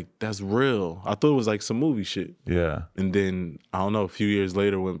 like that's real. I thought it was like some movie shit. Yeah. And then I don't know, a few years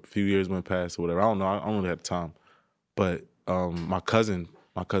later, when a few years went past or whatever, I don't know, I don't really have time. But my cousin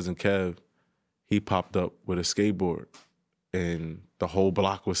Kev, he popped up with a skateboard and the whole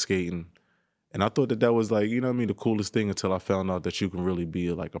block was skating. And I thought that was like, you know what I mean, the coolest thing, until I found out that you can really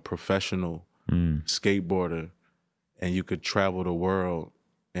be like a professional skateboarder and you could travel the world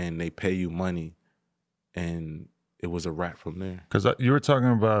and they pay you money. And it was a wrap from there. Because you were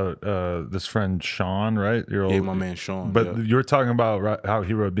talking about this friend Sean, right? Yeah, my man Sean. But you were talking about how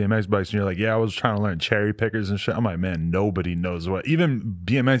he rode BMX bikes, and you're like, yeah, I was trying to learn cherry pickers and shit. I'm like, man, nobody knows what. Even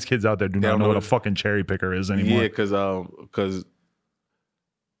BMX kids out there do not know what a fucking cherry picker is anymore. Yeah, because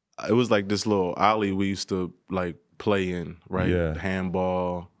it was like this little alley we used to like play in, right? Yeah.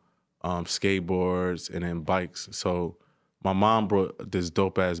 Handball, skateboards, and then bikes. So my mom brought this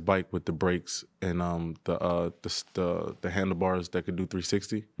dope ass bike with the brakes and the handlebars that could do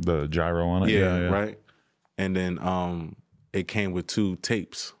 360. The gyro on it. Yeah, right. And then it came with 2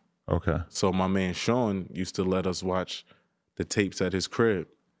 tapes. Okay. So my man Sean used to let us watch the tapes at his crib,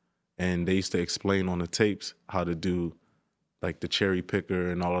 and they used to explain on the tapes how to do like the cherry picker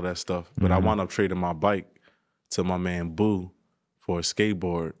and all of that stuff. But I wound up trading my bike to my man Boo for a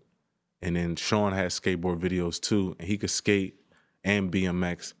skateboard. And then Sean had skateboard videos too, and he could skate and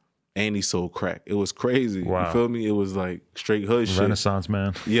BMX, and he sold crack. It was crazy. Wow. You feel me? It was like straight hood shit. Renaissance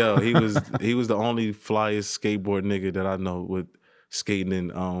man. Yeah, he was the only flyest skateboard nigga that I know, with skating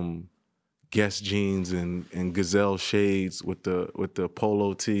in Guess jeans and Gazelle shades with the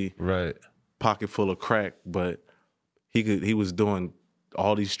polo tee. Right. Pocket full of crack, but he was doing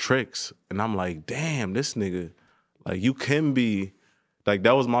all these tricks, and I'm like, damn, this nigga, like you can be. Like,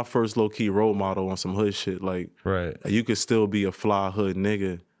 that was my first low-key role model on some hood shit. Like, you could still be a fly hood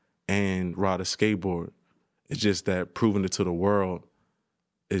nigga and ride a skateboard. It's just that proving it to the world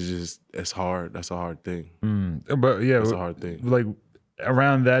is it's hard. That's a hard thing. But yeah, that's a hard thing. Like,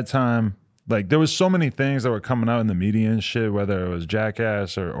 around that time, like, there was so many things that were coming out in the media and shit, whether it was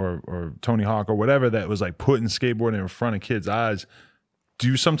Jackass or Tony Hawk or whatever, that was like putting skateboarding in front of kids' eyes. do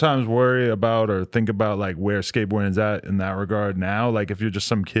you sometimes worry about or think about like where skateboarding is at in that regard now? Like if you're just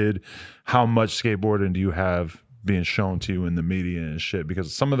some kid, how much skateboarding do you have being shown to you in the media and shit?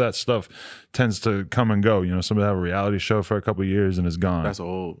 Because some of that stuff tends to come and go. You know, somebody have a reality show for a couple of years and it's gone. That's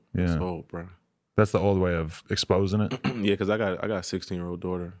old. Yeah. That's old, bro. That's the old way of exposing it. Yeah, because I got a 16-year-old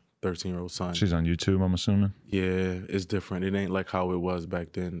daughter, 13-year-old son. She's on YouTube, I'm assuming. Yeah, it's different. It ain't like how it was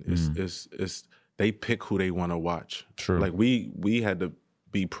back then. It's they pick who they want to watch. True. Like we had to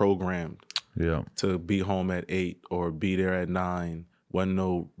be programmed. Yeah. To be home at 8 or be there at 9. Wasn't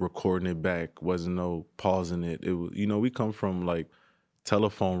no recording it back. Wasn't no pausing it. It was, you know, we come from like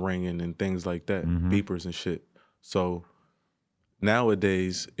telephone ringing and things like that, beepers and shit. So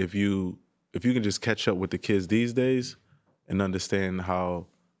nowadays, if you can just catch up with the kids these days and understand how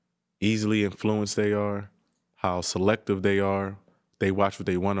easily influenced they are, how selective they are, they watch what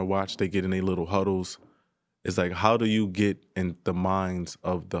they want to watch, they get in their little huddles. It's like, how do you get in the minds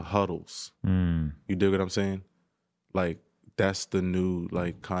of the huddles? You dig what I'm saying? Like, that's the new,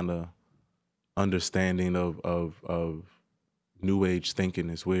 like, kind of understanding of new age thinking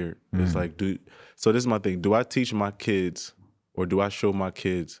is weird. It's like, so this is my thing. Do I teach my kids or do I show my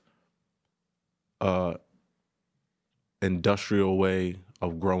kids industrial way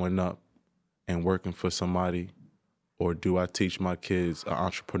of growing up and working for somebody, or do I teach my kids an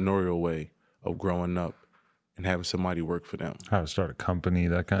entrepreneurial way of growing up and having somebody work for them? How to start a company,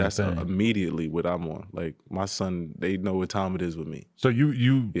 that kind of thing. That's immediately what I'm on. Like my son, they know what time it is with me. So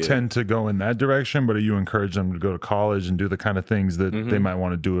you tend to go in that direction, but do you encourage them to go to college and do the kind of things that they might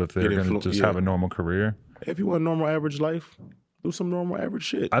want to do if they're going to just have a normal career? If you want a normal average life, do some normal average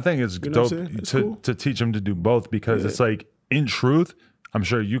shit. I think it's dope to teach them to do both, because it's like, in truth, I'm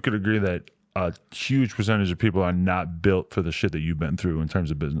sure you could agree that a huge percentage of people are not built for the shit that you've been through in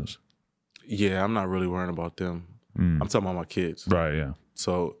terms of business. Yeah, I'm not really worrying about them. I'm talking about my kids. Right, yeah.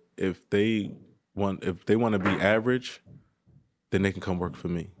 So if they want to be average, then they can come work for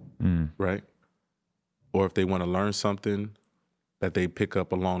me, right? Or if they want to learn something that they pick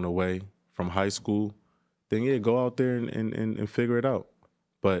up along the way from high school, then yeah, go out there and figure it out.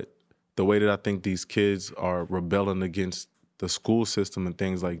 But the way that I think these kids are rebelling against the school system and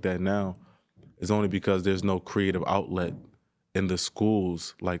things like that now is only because there's no creative outlet in the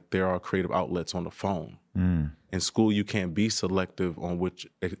schools like there are creative outlets on the phone. In school, you can't be selective on which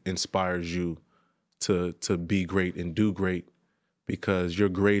inspires you to be great and do great, because you're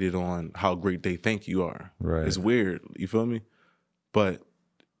graded on how great they think you are. Right. It's weird. You feel me? But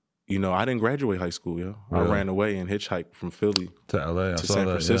you know, I didn't graduate high school, yo. Really? I ran away and hitchhiked from Philly to LA to San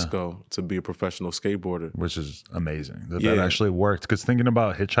Francisco to be a professional skateboarder. Which is amazing that actually worked. Because thinking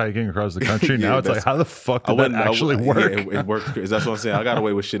about hitchhiking across the country now, it's like, how the fuck did that actually work? It worked. That's what I'm saying. I got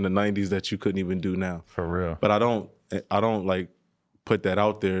away with shit in the 90s that you couldn't even do now. For real. But I don't like put that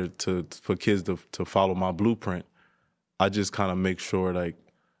out there for kids to follow my blueprint. I just kind of make sure like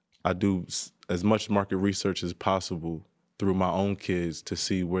I do as much market research as possible through my own kids to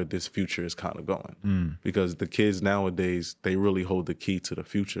see where this future is kind of going. Because the kids nowadays, they really hold the key to the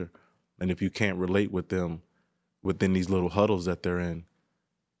future. And if you can't relate with them within these little huddles that they're in,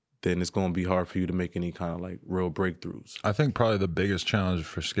 then it's going to be hard for you to make any kind of like real breakthroughs. I think probably the biggest challenge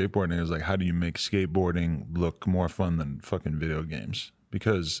for skateboarding is like, how do you make skateboarding look more fun than fucking video games?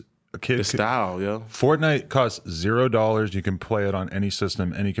 Because a kid, the style, yeah. Fortnite costs $0. You can play it on any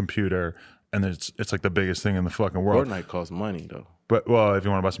system, any computer. And it's like the biggest thing in the fucking world. Fortnite costs money though. But well, if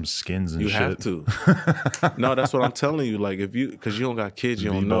you want to buy some skins and you shit, have to. No, that's what I'm telling you. Like because you don't got kids,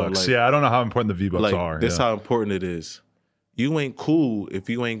 you don't know. Like, yeah, I don't know how important the V-Bucks are. This how important it is. You ain't cool if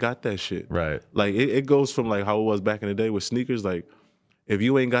you ain't got that shit. Right. Like it goes from like how it was back in the day with sneakers. Like if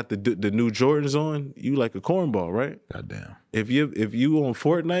you ain't got the new Jordans on, you like a cornball, right? Goddamn. If you on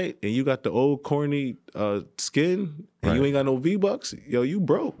Fortnite and you got the old corny skin and you ain't got no V-Bucks, yo, you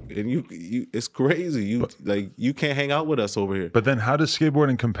broke. And you it's crazy. You can't hang out with us over here. But then how does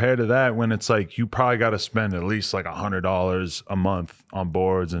skateboarding compare to that when it's like you probably got to spend at least like $100 a month on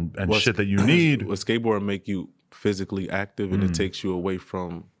boards and shit that you need? Well, skateboarding make you physically active and it takes you away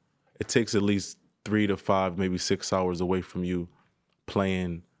from, it takes at least 3 to 5, maybe 6 hours away from you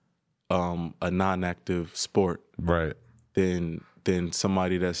playing a non-active sport, right? Than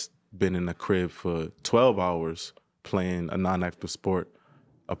somebody that's been in a crib for 12 hours playing a non-active sport,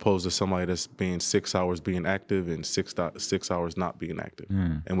 opposed to somebody that's being 6 hours being active and 6 hours not being active.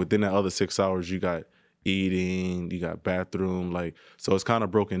 And within that other 6 hours, you got eating, you got bathroom, like, so it's kind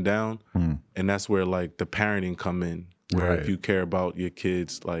of broken down. And that's where like the parenting come in, where if you care about your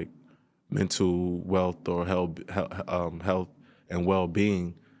kids like mental wealth or health and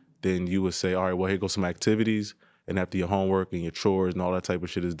well-being, then you would say, all right, well, here goes some activities. and after your homework and your chores and all that type of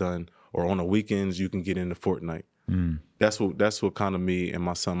shit is done, or on the weekends you can get into Fortnite. That's what kind of me and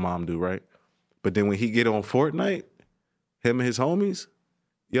my son mom do, right? But then when he get on Fortnite, him and his homies,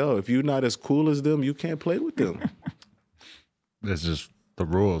 yo, if you're not as cool as them, you can't play with them. It's just the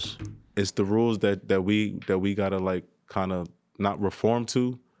rules. It's the rules that we gotta like kind of not reform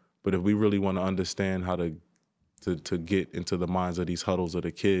to, but if we really want to understand how to get into the minds of these huddles of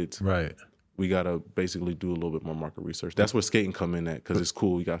the kids, right? We gotta basically do a little bit more market research. That's where skating come in at, because it's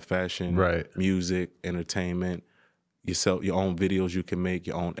cool. You got fashion, right, music, entertainment. You sell your own videos. You can make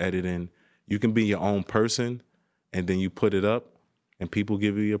your own editing. You can be your own person, and then you put it up, and people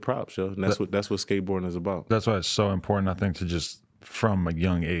give you your props, yo. And that's what skateboarding is about. That's why it's so important, I think, to just from a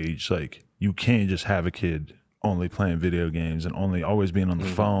young age, like you can't just have a kid only playing video games and only always being on the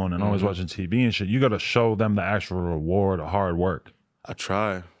phone and always watching TV and shit. You got to show them the actual reward of hard work. I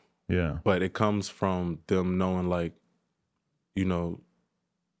try. Yeah. But it comes from them knowing, like, you know,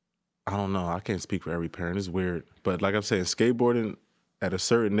 I don't know. I can't speak for every parent. It's weird. But like I'm saying, skateboarding at a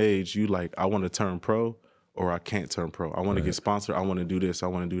certain age, you like, I want to turn pro or I can't turn pro. I want to get sponsored. I want to do this. I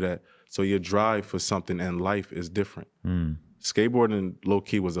want to do that. So your drive for something in life is different. Skateboarding,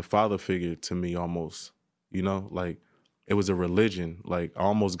 low-key, was a father figure to me almost. You know, like, it was a religion. Like, I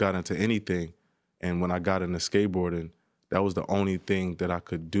almost got into anything. And when I got into skateboarding, that was the only thing that I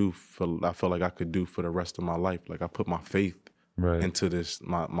could do I felt like I could do for the rest of my life. Like, I put my faith into this,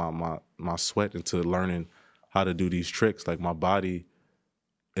 my sweat into learning how to do these tricks. Like, my body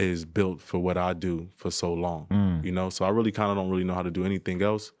is built for what I do for so long, you know? So I really kind of don't really know how to do anything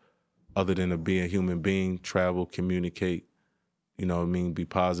else other than to be a human being, travel, communicate, you know what I mean, be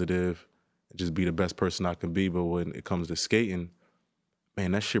positive, just be the best person I can be. But when it comes to skating,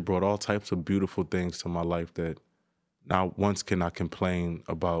 man, that shit brought all types of beautiful things to my life that not once can I complain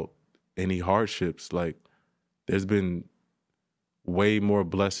about any hardships. Like, there's been way more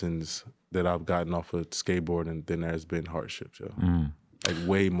blessings that I've gotten off of skateboarding than there's been hardships, yo. Like,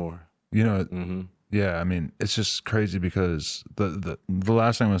 way more. You know, yeah, I mean, it's just crazy because the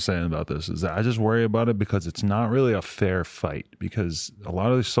last thing I was saying about this is that I just worry about it because it's not really a fair fight, because a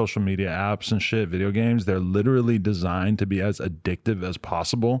lot of these social media apps and shit, video games, they're literally designed to be as addictive as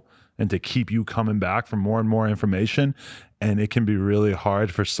possible and to keep you coming back for more and more information. And it can be really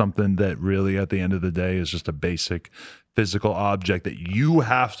hard for something that really at the end of the day is just a basic physical object that you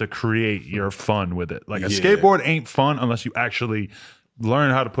have to create your fun with it. Like a skateboard ain't fun unless you actually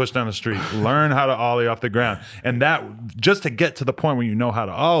learn how to push down the street, learn how to ollie off the ground. And that, just to get to the point where you know how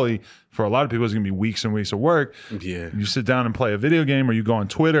to ollie, for a lot of people, it's going to be weeks and weeks of work. Yeah. You sit down and play a video game or you go on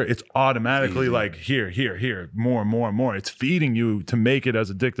Twitter, it's automatically like, here, more and more and more. It's feeding you to make it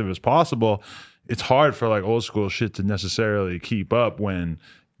as addictive as possible. It's hard for like old school shit to necessarily keep up when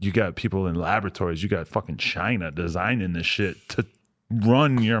you got people in laboratories, you got fucking China designing this shit to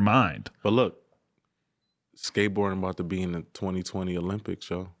run your mind. But look, skateboarding about to be in the 2020 Olympics,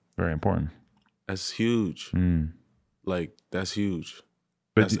 yo. Very important. That's huge. Like, that's huge.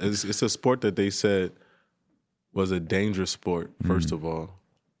 It's a sport that they said was a dangerous sport, first of all.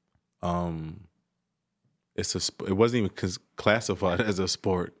 It wasn't even classified as a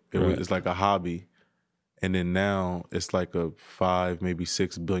sport. It's like a hobby. And then now it's like a $5, maybe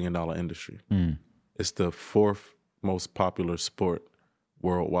 $6 billion industry. It's the 4th most popular sport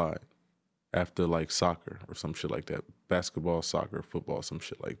worldwide, after like soccer or some shit like that. Basketball, soccer, football, some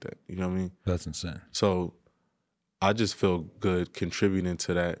shit like that. You know what I mean? That's insane. So I just feel good contributing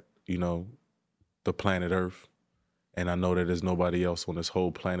to that, you know, the planet Earth. And I know that there's nobody else on this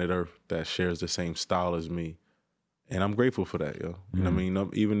whole planet Earth that shares the same style as me. And I'm grateful for that, yo. You know what I mean?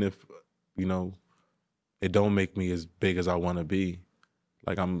 Even if, you know, it don't make me as big as I want to be,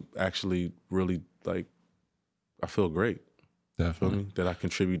 like, I'm actually really, like, I feel great. Definitely. Feel me? That I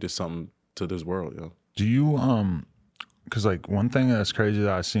contribute to something to this world, yo. Do you because like one thing that's crazy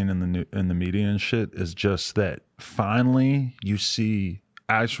that I've seen in the media and shit is just that finally you see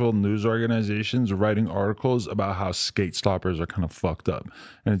actual news organizations writing articles about how skate stoppers are kind of fucked up.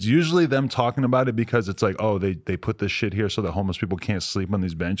 And it's usually them talking about it because it's like, oh, they put this shit here so that homeless people can't sleep on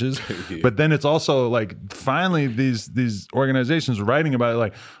these benches. But then it's also like finally these organizations writing about it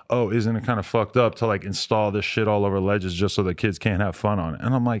like, oh, isn't it kind of fucked up to like install this shit all over ledges just so the kids can't have fun on it?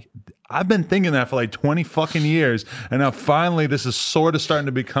 And I'm like, I've been thinking that for like 20 fucking years. And now finally this is sort of starting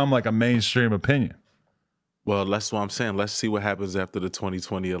to become like a mainstream opinion. Well, that's what I'm saying. Let's see what happens after the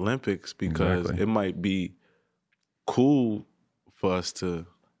 2020 Olympics, because it might be cool for us to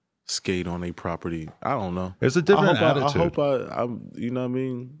skate on a property. I don't know. It's a different attitude. I hope I'm, you know what I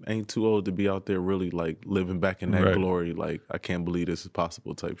mean? Ain't too old to be out there really like living back in that glory. Like, I can't believe this is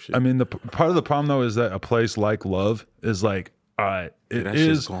possible type shit. I mean, the part of the problem though is that a place like Love is like,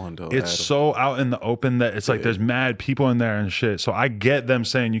 it's so out in the open that it's like there's mad people in there and shit. So I get them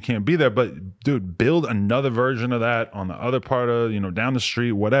saying you can't be there, but dude, build another version of that on the other part of, you know, down the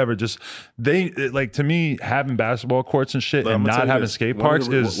street, whatever. Just like, to me, having basketball courts and shit and not having skate parks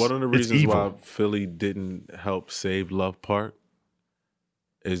is one of the reasons why Philly didn't help save Love Park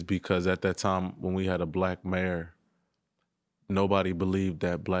is because at that time when we had a black mayor, nobody believed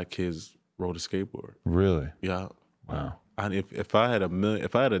that black kids rode a skateboard. Really? Yeah. Wow. If I had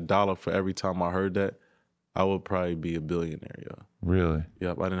 $1 for every time I heard that, I would probably be a billionaire, yeah. Really?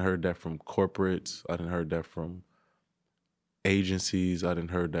 Yep. I didn't heard that from corporates. I didn't heard that from agencies. I didn't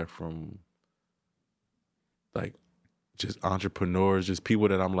heard that from like just entrepreneurs, just people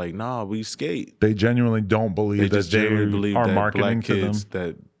that I'm like, nah, we skate. They genuinely don't believe that they are marketing to them.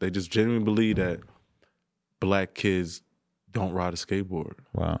 That they just genuinely believe that black kids don't ride a skateboard.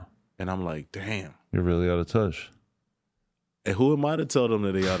 Wow. And I'm like, damn. You're really out of touch. And who am I to tell them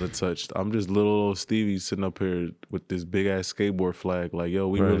that they out of touch? I'm just little old Stevie sitting up here with this big ass skateboard flag, like, yo,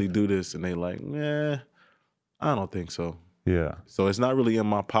 we really do this. And they like, nah, I don't think so. Yeah. So it's not really in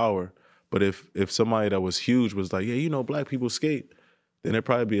my power. But if somebody that was huge was like, yeah, you know, black people skate, then it'd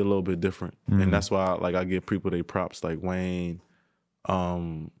probably be a little bit different. And that's why I give people their props, like Wayne,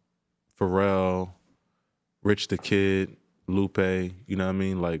 Pharrell, Rich the Kid, Lupe, you know what I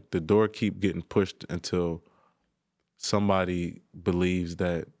mean? Like, the door keep getting pushed until somebody believes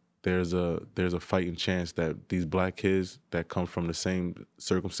that there's a fighting chance that these black kids that come from the same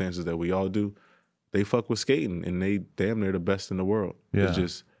circumstances that we all do, they fuck with skating and they damn near the best in the world. Yeah. It's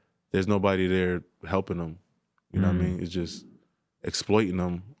just there's nobody there helping them. You know what I mean? It's just exploiting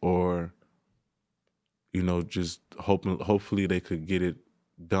them, or, you know, just hopefully they could get it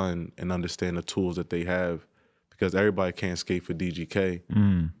done and understand the tools that they have, because everybody can't skate for DGK.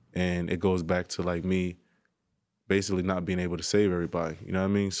 And it goes back to like me basically not being able to save everybody. You know what I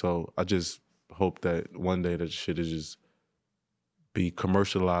mean? So I just hope that one day that shit is just be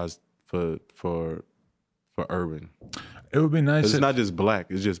commercialized for urban. It would be nice. It's not just black.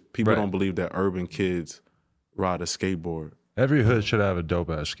 It's just people don't believe that urban kids ride a skateboard. Every hood should have a dope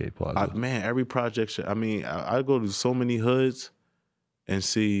ass skate plaza. Man, every project should. I mean, I go to so many hoods and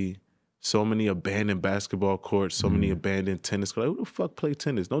see so many abandoned basketball courts, so many abandoned tennis courts. Like, who the fuck play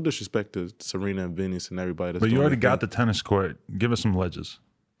tennis? No disrespect to Serena and Venus and everybody. But you already got the tennis court. Give us some ledges.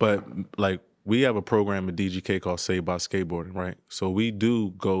 But like, we have a program at DGK called Saved by Skateboarding, right? So we do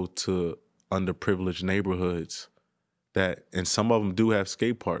go to underprivileged neighborhoods and some of them do have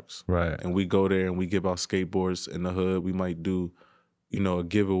skate parks. Right. And we go there and we give out skateboards in the hood. We might do, you know, a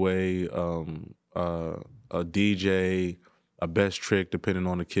giveaway, a DJ, a best trick, depending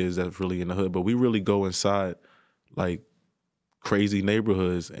on the kids that's really in the hood. But we really go inside like crazy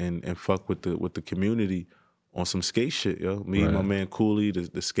neighborhoods and fuck with the community on some skate shit, yo. Me and my man Cooley,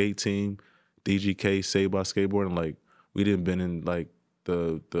 the skate team, DGK, Saved by Skateboarding, like, we done been in like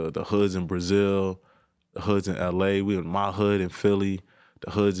the hoods in Brazil, the hoods in LA, we in my hood in Philly,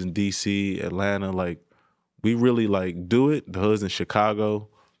 the hoods in DC, Atlanta, like, we really like do it, the hoods in Chicago,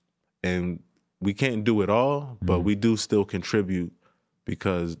 and we can't do it all, but we do still contribute,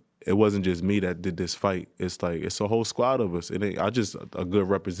 because it wasn't just me that did this fight. It's like, it's a whole squad of us. I just a good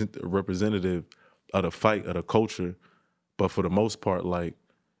representative of the fight, of the culture, but for the most part, like,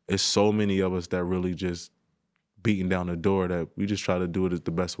 it's so many of us that really just beating down the door that we just try to do it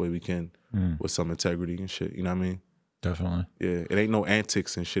the best way we can with some integrity and shit. You know what I mean? Definitely. Yeah, it ain't no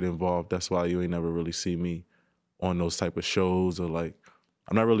antics and shit involved. That's why you ain't never really see me on those type of shows, or like,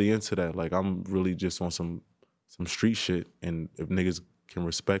 I'm not really into that. Like, I'm really just on some street shit, and if niggas can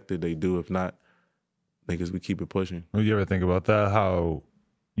respect it, they do. If not, niggas, we keep it pushing. Well, you ever think about that? How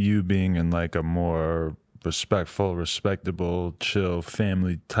you being in like a more respectful, respectable, chill,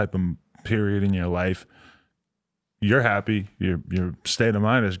 family type of period in your life, you're happy, your state of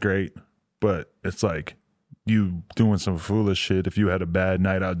mind is great, but it's like you doing some foolish shit. If you had a bad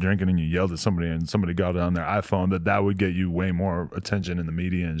night out drinking and you yelled at somebody and somebody got it on their iPhone, that would get you way more attention in the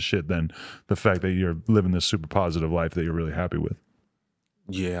media and shit than the fact that you're living this super positive life that you're really happy with.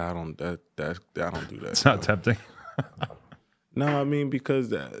 Yeah, I don't do that. It's not tempting. No, I mean,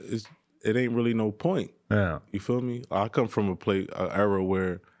 because it ain't really no point. Yeah, you feel me? I come from an era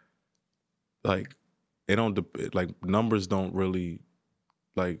where like it don't like numbers don't really.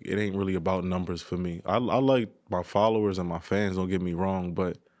 Like, it ain't really about numbers for me. I like my followers and my fans, don't get me wrong,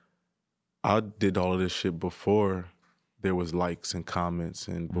 but I did all of this shit before there was likes and comments,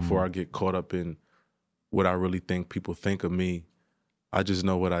 and before I get caught up in what I really think people think of me, I just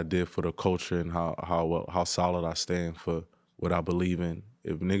know what I did for the culture and how solid I stand for what I believe in.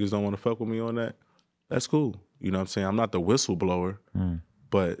 If niggas don't want to fuck with me on that, that's cool. You know what I'm saying? I'm not the whistleblower,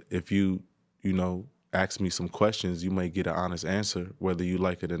 but if you know, ask me some questions, you may get an honest answer, whether you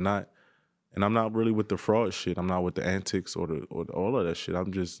like it or not. And I'm not really with the fraud shit. I'm not with the antics or all of that shit.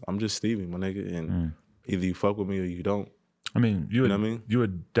 I'm just Stevie, my nigga. And either you fuck with me or you don't. I mean, you know what I mean? You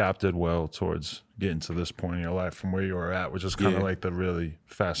adapted well towards getting to this point in your life from where you were at, which is kind of like the really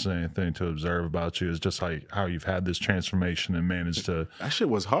fascinating thing to observe about you is just like how you've had this transformation and managed to. That shit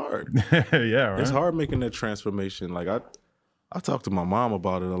was hard. Yeah, right. It's hard making that transformation. Like I talked to my mom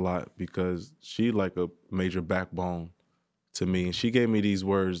about it a lot because she like a major backbone to me. And she gave me these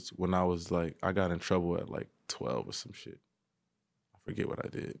words when I was like, I got in trouble at like 12 or some shit. I forget what I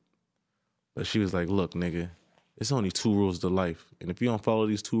did. But she was like, look, nigga, it's only 2 rules to life. And if you don't follow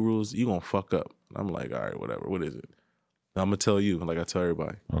these 2 rules, you gonna fuck up. And I'm like, all right, whatever. What is it? And I'm gonna tell you, like I tell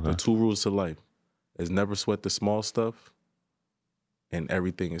everybody, the 2 rules to life is never sweat the small stuff and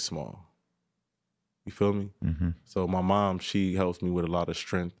everything is small. You feel me? So my mom, she helps me with a lot of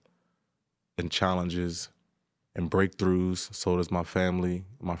strength and challenges and breakthroughs. So does my family,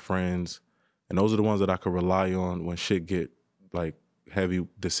 my friends. And those are the ones that I could rely on when shit get like heavy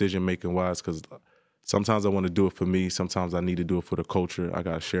decision-making wise, because sometimes I want to do it for me. Sometimes I need to do it for the culture. I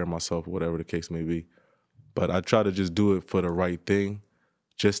got to share myself, whatever the case may be. But I try to just do it for the right thing,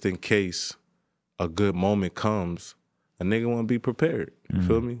 just in case a good moment comes, a nigga want to be prepared. You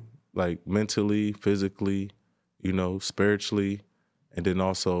feel me? Like mentally, physically, you know, spiritually, and then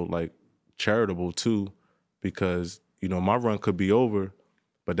also like charitable too, because, you know, my run could be over,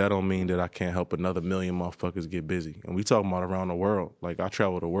 but that don't mean that I can't help another million motherfuckers get busy. And we talking about around the world. Like I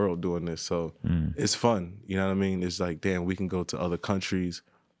travel the world doing this, so it's fun. You know what I mean? It's like, damn, we can go to other countries,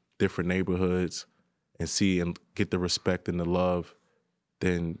 different neighborhoods, and see and get the respect and the love.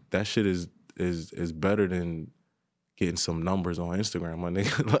 Then that shit is better than getting some numbers on Instagram, my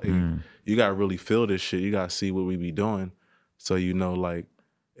nigga. Like you gotta really feel this shit. You gotta see what we be doing. So you know, like,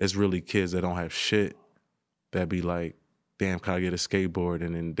 it's really kids that don't have shit that be like, damn, can I get a skateboard?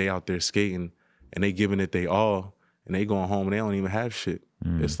 And then they out there skating and they giving it they all and they going home and they don't even have shit.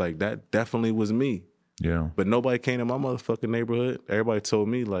 It's like, that definitely was me. Yeah. But nobody came to my motherfucking neighborhood. Everybody told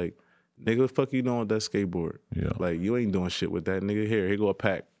me like, nigga, what the fuck you doing with that skateboard? Yeah. Like, you ain't doing shit with that, nigga. Here go a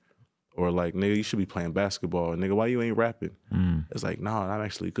pack. Or like, nigga, you should be playing basketball. Nigga, why you ain't rapping? It's like, nah, I'm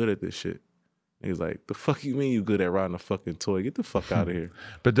actually good at this shit. Nigga's like, the fuck you mean you good at riding a fucking toy? Get the fuck out of here.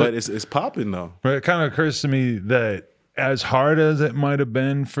 but it's popping though. But it kind of occurs to me that as hard as it might have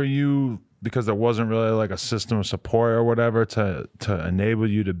been for you, because there wasn't really like a system of support or whatever to enable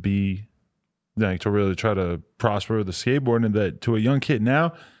you to be, like, to really try to prosper with the skateboarding, and that to a young kid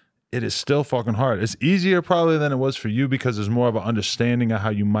now, it is still fucking hard. It's easier probably than it was for you because there's more of an understanding of how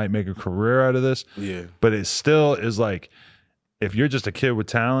you might make a career out of this. Yeah. But it still is like, if you're just a kid with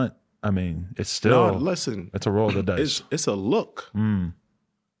talent, I mean, it's still, no, listen, it's a roll of the dice. It's a look.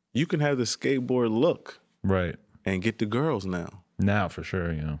 You can have the skateboard look. Right. And get the girls now. Now, for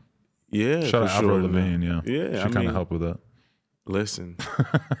sure, you know. Yeah, shout out Avril Lavigne, yeah. Yeah, she kind of helped with that. Listen.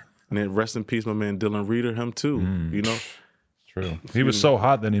 And then rest in peace, my man Dylan Reeder, him too, you know. True. He was so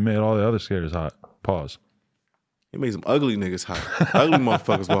hot that he made all the other skaters hot. Pause. He made some ugly niggas hot. Ugly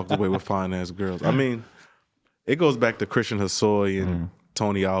motherfuckers walked away with fine ass girls. I mean, it goes back to Christian Hosoi and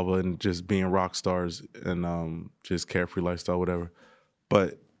Tony Alva and just being rock stars and just carefree lifestyle, whatever.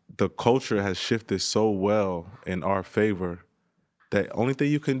 But the culture has shifted so well in our favor that only thing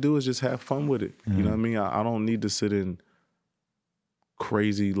you can do is just have fun with it. You know what I mean? I don't need to sit in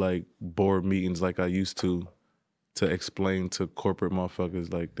crazy like board meetings like I used to explain to corporate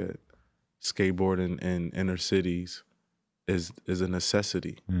motherfuckers like that skateboarding in inner cities is a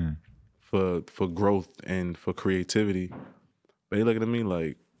necessity for growth and for creativity. But they looking at me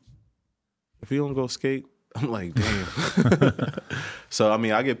like, if you don't go skate, I'm like, damn. So I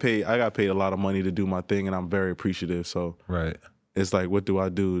mean, I got paid a lot of money to do my thing, and I'm very appreciative. So right, it's like, what do I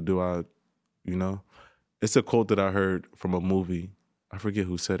do? Do I, you know? It's a quote that I heard from a movie. I forget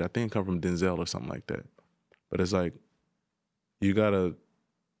who said it. I think it come from Denzel or something like that. But it's like, you gotta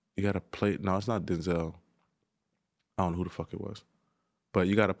play. No, it's not Denzel. I don't know who the fuck it was. But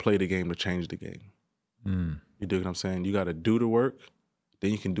you gotta play the game to change the game. You dig what I'm saying? You gotta do the work,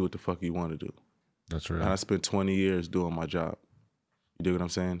 then you can do what the fuck you want to do. That's right. And I spent 20 years doing my job. You dig what I'm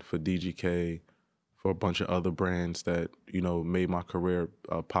saying? For DGK, for a bunch of other brands that, you know, made my career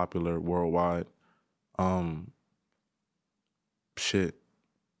popular worldwide. Shit,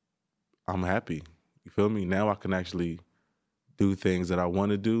 I'm happy. You feel me? Now I can actually do things that I want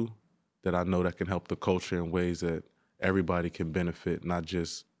to do that I know that can help the culture in ways that everybody can benefit, not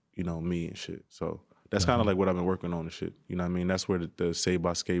just, you know, me and shit. So that's kind of like what I've been working on and shit. You know what I mean? That's where the Saved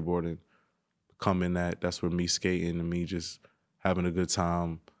by Skateboarding come in at. That's where me skating and me just having a good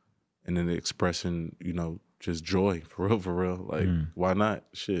time and then the expression, you know, just joy, for real. Like, why not?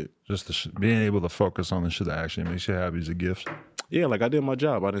 Shit. Just being able to focus on the shit that actually makes you happy is a gift. Yeah, like I did my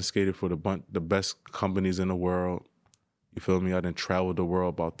job. I done skated for the best companies in the world. You feel me? I done traveled the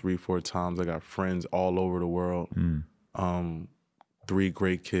world about 3-4 times. I got friends all over the world. 3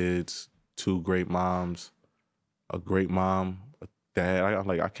 great kids, 2 great moms, a great mom, a dad.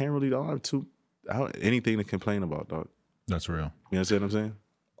 I can't really, I don't have anything to complain about, dog. That's real. You understand what I'm saying?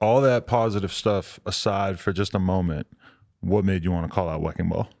 All that positive stuff aside for just a moment, what made you want to call out Wrecking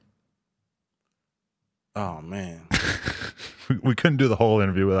Ball? Oh, man. We couldn't do the whole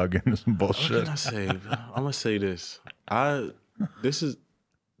interview without getting some bullshit. What can I say? I'm gonna say this.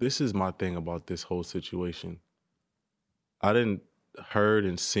 This is my thing about this whole situation. I didn't heard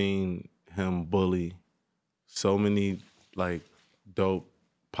and seen him bully so many like dope,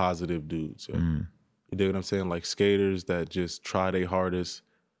 positive dudes. You dig what I'm saying? Like skaters that just try their hardest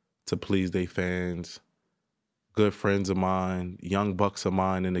to please their fans. Good friends of mine, young bucks of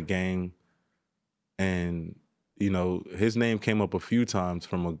mine in the game, and you know, his name came up a few times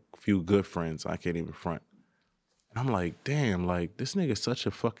from a few good friends. I can't even front. And I'm like, damn, like, this nigga's such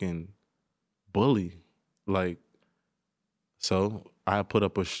a fucking bully. Like, so I put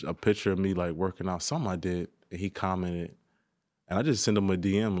up a picture of me, like, working out, something I did, and he commented. And I just sent him a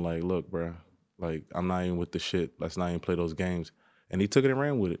DM, like, look, bro, like, I'm not even with the shit. Let's not even play those games. And he took it and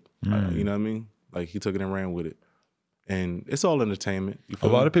ran with it. You know what I mean? Like, he took it and ran with it. And it's all entertainment. A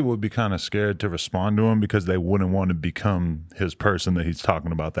lot of people would be kind of scared to respond to him because they wouldn't want to become his person that he's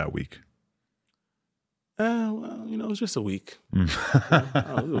talking about that week. Well, you know, it's just a week. I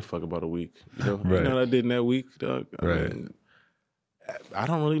don't give a fuck about a week. You know, you know what I did in that week, dog? I mean, I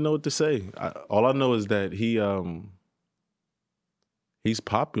don't really know what to say. All I know is that he's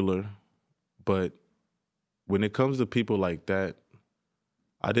popular, but when it comes to people like that,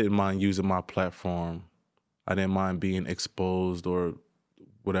 I didn't mind using my platform. I didn't mind being exposed or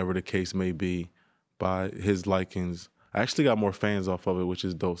whatever the case may be by his likings. I actually got more fans off of it, which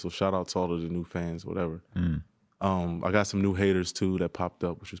is dope. So shout out to all of the new fans, whatever. I got some new haters too that popped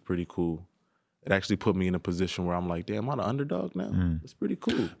up, which was pretty cool. It actually put me in a position where I'm like, damn, I'm the underdog now. It's pretty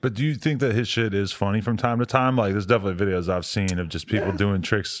cool. But do you think that his shit is funny from time to time? Like, there's definitely videos I've seen of just people doing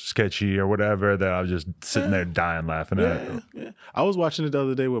tricks sketchy or whatever that I was just sitting there dying laughing at. Yeah. I was watching it the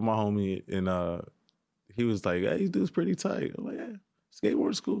other day with my homie, and he was like, hey, this dude's pretty tight. I'm like, yeah,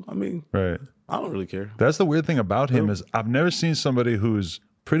 skateboard school. I mean, I don't really care. That's the weird thing about him is I've never seen somebody who's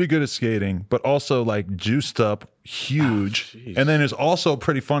pretty good at skating, but also like juiced up, huge, and then is also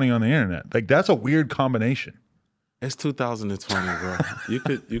pretty funny on the internet. Like, that's a weird combination. It's 2020, bro.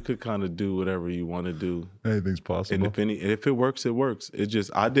 you could kind of do whatever you want to do. Anything's possible. And if it works, it works. It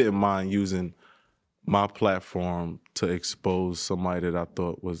just, I didn't mind using my platform to expose somebody that I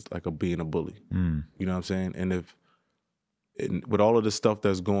thought was like being a bully. You know what I'm saying? And with all of the stuff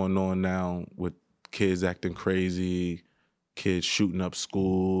that's going on now with kids acting crazy, kids shooting up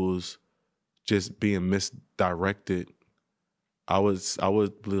schools, just being misdirected, I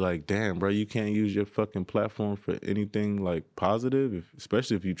would be like, damn, bro, you can't use your fucking platform for anything like positive,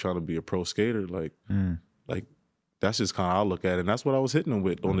 especially if you're trying to be a pro skater. Like that's just kind of how I look at it. And that's what I was hitting them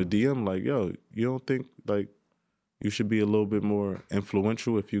with on the DM. Like, yo, you don't think like you should be a little bit more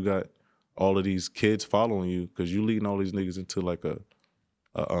influential if you got all of these kids following you, because you leading all these niggas into like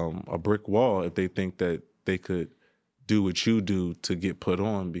a brick wall if they think that they could do what you do to get put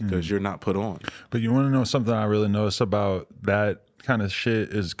on because you're not put on. But you want to know something I really notice about that kind of shit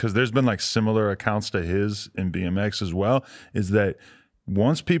is because there's been like similar accounts to his in BMX as well, is that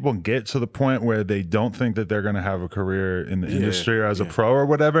once people get to the point where they don't think that they're going to have a career in the industry or as a pro or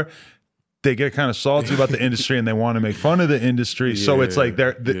whatever, they get kind of salty about the industry and they want to make fun of the industry. So it's like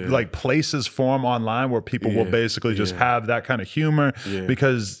like places form online where people will basically just have that kind of humor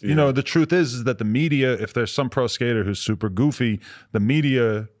because, you know, the truth is that the media, if there's some pro skater who's super goofy, the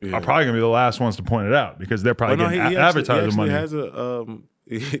media are probably going to be the last ones to point it out because they're probably getting advertising money. Has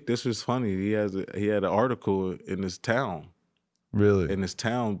this was funny. He had an article in his town. Really? In his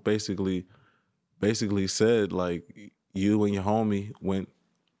town basically said like you and your homie went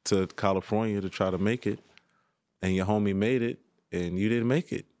to California to try to make it, and your homie made it, and you didn't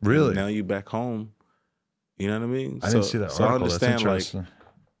make it. Really? And now you back home. You know what I mean? I didn't see that article. I understand, that's like,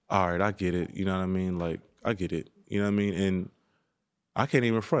 all right, I get it. You know what I mean? Like, I get it. You know what I mean? And I can't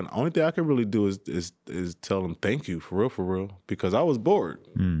even front. Only thing I can really do is tell them thank you for real, because I was bored.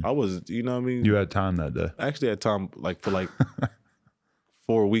 I was, you know what I mean? You had time that day. I actually had time like for like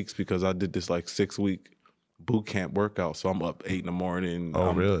 4 weeks because I did this like 6-week boot camp workout. So I'm up 8 in the morning. Oh,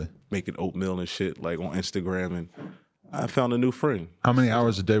 I'm really? making oatmeal and shit like on Instagram, and I found a new friend. How many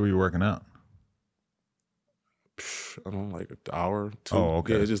hours a day were you working out? I don't know, like an hour, 2. Oh,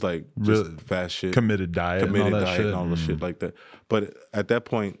 okay. Yeah, it's just like really fast shit. Committed diet and all the shit like that. But at that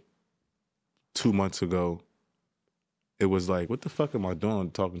point, 2 months ago, it was like, what the fuck am I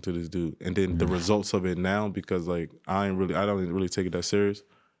doing talking to this dude? And then the results of it now, because like I don't really take it that serious.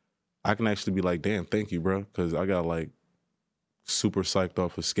 I can actually be like, damn, thank you, bro. Because I got like super psyched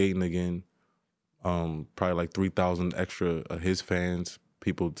off of skating again. Probably like 3,000 extra of his fans,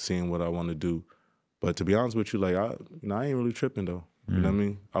 people seeing what I want to do. But to be honest with you, like I ain't really tripping though. You know what I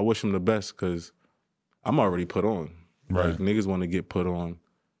mean? I wish him the best because I'm already put on. Right. Like niggas want to get put on.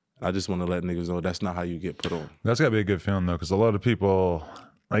 I just want to let niggas know that's not how you get put on. That's gotta be a good feeling though, because a lot of people,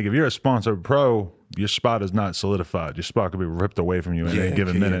 like if you're a sponsored pro, your spot is not solidified. Your spot could be ripped away from you in any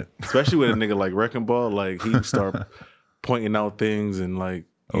given minute. Especially with a nigga like Wrecking Ball, like he start pointing out things and like,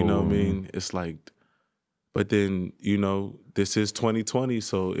 you know what I mean? It's like, but then, you know, this is 2020,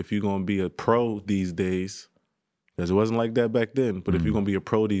 so if you're gonna be a pro these days, because it wasn't like that back then, but if you're gonna be a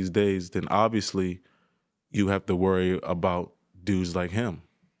pro these days, then obviously you have to worry about dudes like him.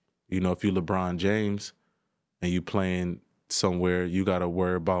 You know, if you're LeBron James and you playing somewhere, you gotta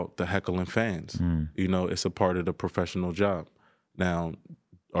worry about the heckling fans. You know, it's a part of the professional job. Now,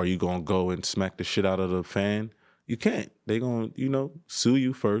 are you gonna go and smack the shit out of the fan? You can't. They gonna, you know, sue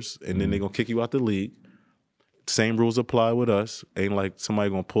you first, and then they gonna kick you out the league. Same rules apply with us. Ain't like somebody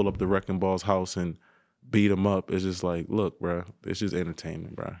gonna pull up the Wrecking Ball's house and beat him up. It's just like, look, bro, it's just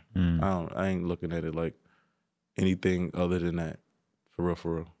entertainment, bro. I ain't looking at it like anything other than that. For real,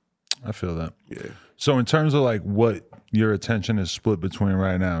 for real. I feel that. Yeah. So in terms of like what your attention is split between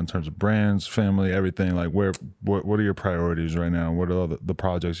right now, in terms of brands, family, everything, like what are your priorities right now? What are all the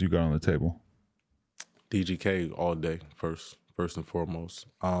projects you got on the table? DGK all day, first and foremost.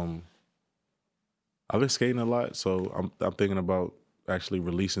 I've been skating a lot, so I'm thinking about actually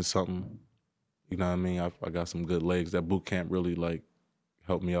releasing something. You know what I mean? I got some good legs. That boot camp really like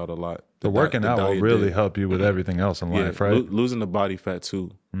helped me out a lot. The working out will really help you with everything else in life, right? Losing the body fat too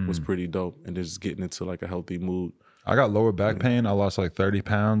was pretty dope, and just getting into like a healthy mood. I got lower back pain. I lost like 30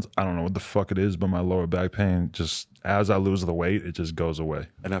 pounds. I don't know what the fuck it is, but my lower back pain, just as I lose the weight, it just goes away.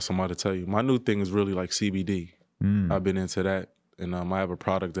 And that's somebody to tell you. My new thing is really like CBD. I've been into that, and I have a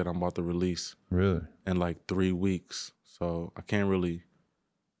product that I'm about to release. Really? In like 3 weeks. So I can't really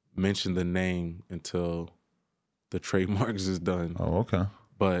mention the name until the trademarks is done. Oh, okay.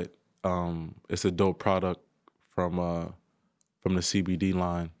 But it's a dope product from the CBD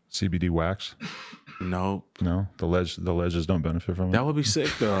line. CBD wax? Nope. No? The ledges don't benefit from it? That would be sick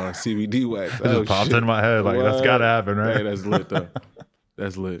though, CBD wax. It just popped in my head. Like, what? That's gotta happen, right? Hey, that's lit though.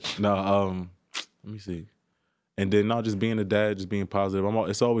 That's lit. No, let me see. And then not just being a dad, just being positive.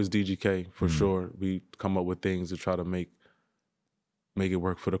 It's always DGK for sure. We come up with things to try to make it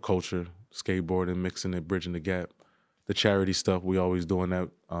work for the culture, skateboarding, mixing it, bridging the gap. The charity stuff, we always doing that,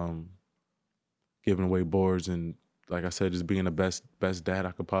 giving away boards, and like I said, just being the best dad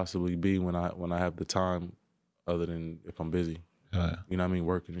I could possibly be when I have the time, other than if I'm busy. Yeah. You know what I mean?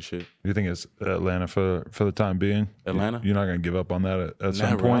 Working and shit. You think it's Atlanta for the time being? Atlanta? You're not gonna give up on that at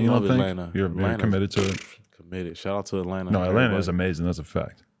some point, you don't think? Atlanta. You're committed to it? Committed. Shout out to Atlanta. No, Atlanta is amazing. That's a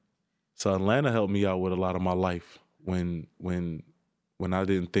fact. So Atlanta helped me out with a lot of my life when I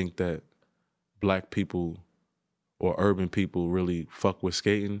didn't think that black people or urban people really fuck with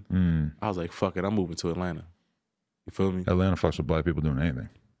skating. I was like, fuck it, I'm moving to Atlanta. You feel me? Atlanta fucks with black people doing anything.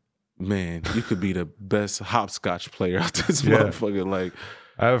 Man, you could be the best hopscotch player out this motherfucker. Like,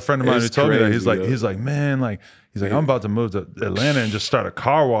 I have a friend of mine who told me that he's like, man, I'm about to move to Atlanta and just start a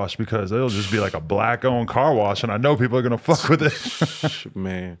car wash because it'll just be like a black owned car wash, and I know people are gonna fuck with it.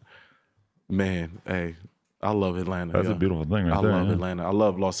 man, hey, I love Atlanta. That's a beautiful thing, right there. I love Atlanta. I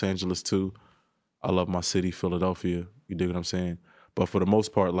love Los Angeles too. I love my city, Philadelphia. You dig what I'm saying? But for the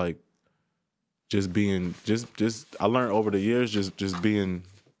most part, like, just being, I learned over the years, just being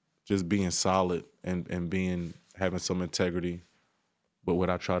solid and having some integrity with what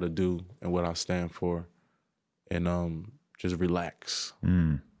I try to do and what I stand for, and just relax.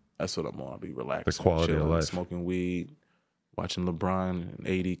 That's what I'm on. I'll be relaxed. The quality of life. Smoking weed, watching LeBron and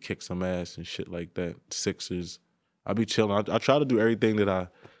AD kick some ass and shit like that. Sixers. I'll be chilling. I try to do everything that I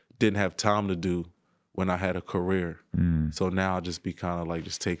didn't have time to do when I had a career. So now I just be kind of like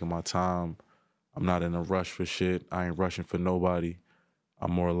just taking my time. I'm not in a rush for shit. I ain't rushing for nobody.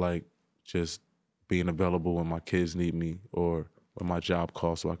 I'm more like just being available when my kids need me or when my job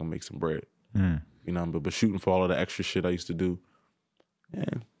calls so I can make some bread. You know, but shooting for all of the extra shit I used to do, yeah,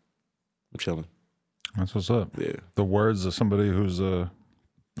 I'm chilling. That's what's up. Yeah. The words of somebody who's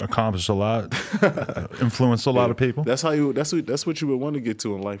accomplished a lot, influenced a lot of people. That's how you. That's what you would want to get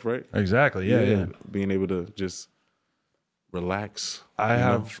to in life, right? Exactly. Yeah. Being able to just relax. I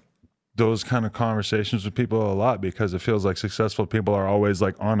have those kind of conversations with people a lot because it feels like successful people are always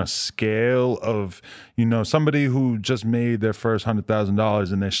like on a scale of, you know, somebody who just made their first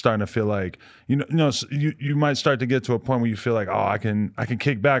 $100,000 and they're starting to feel like, you might start to get to a point where you feel like, oh, I can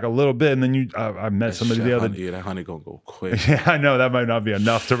kick back a little bit. And then I met somebody the other day. Yeah, that honey gonna go quick. Yeah, I know that might not be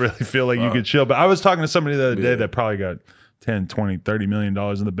enough to really feel like you could chill. But I was talking to somebody the other day that probably got 10, 20, $30 million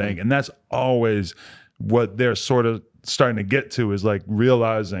in the bank. And that's always what they're sort of starting to get to, is like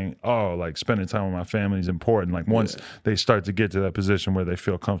realizing, oh, like spending time with my family is important. Like once they start to get to that position where they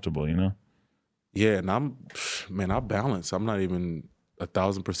feel comfortable, you know? Yeah, and I balance. I'm not even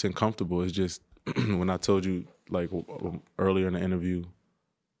 1,000% comfortable. It's just when I told you like earlier in the interview,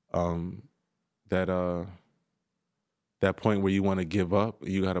 that point where you want to give up,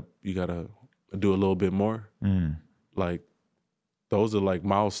 you gotta do a little bit more. Like those are like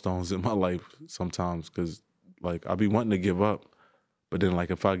milestones in my life sometimes, because like I be wanting to give up, but then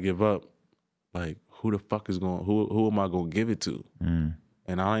like if I give up, like who am I gonna give it to?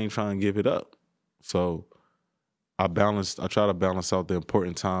 And I ain't trying to give it up. So I try to balance out the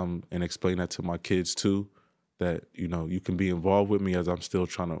important time and explain that to my kids too, that, you know, you can be involved with me as I'm still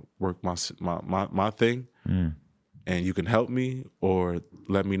trying to work my thing, and you can help me or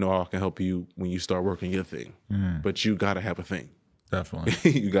let me know how I can help you when you start working your thing. But you gotta have a thing.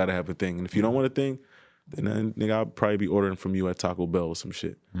 Definitely. You gotta have a thing. And if you don't want a thing, then nigga, I'll probably be ordering from you at Taco Bell or some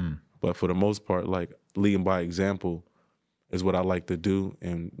shit. But for the most part, like leading by example is what I like to do.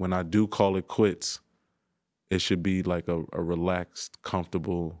 And when I do call it quits, it should be like a relaxed,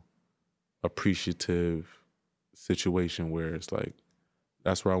 comfortable, appreciative situation where it's like,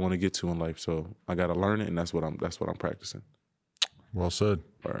 that's where I want to get to in life. So I got to learn it, and that's what I'm practicing. Well said.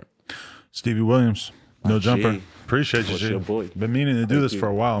 All right. Stevie Williams, No Jumper. Appreciate you, your boy. Been meaning to do this for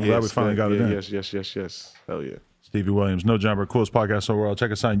a while. I'm glad we finally got it in. Yes. Hell yeah. Stevie Williams, No Jumper, coolest podcast in the world.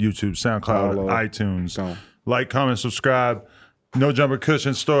 Check us out on YouTube, SoundCloud, iTunes. Like, comment, subscribe. No Jumper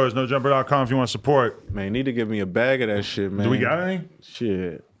Cushion Stores, NoJumper.com if you want to support. Man, you need to give me a bag of that shit, man. Do we got any?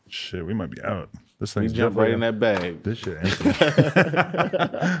 Shit, we might be out. This thing's jump right in that bag. This shit empty.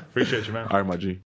 Appreciate you, man. All right, my G.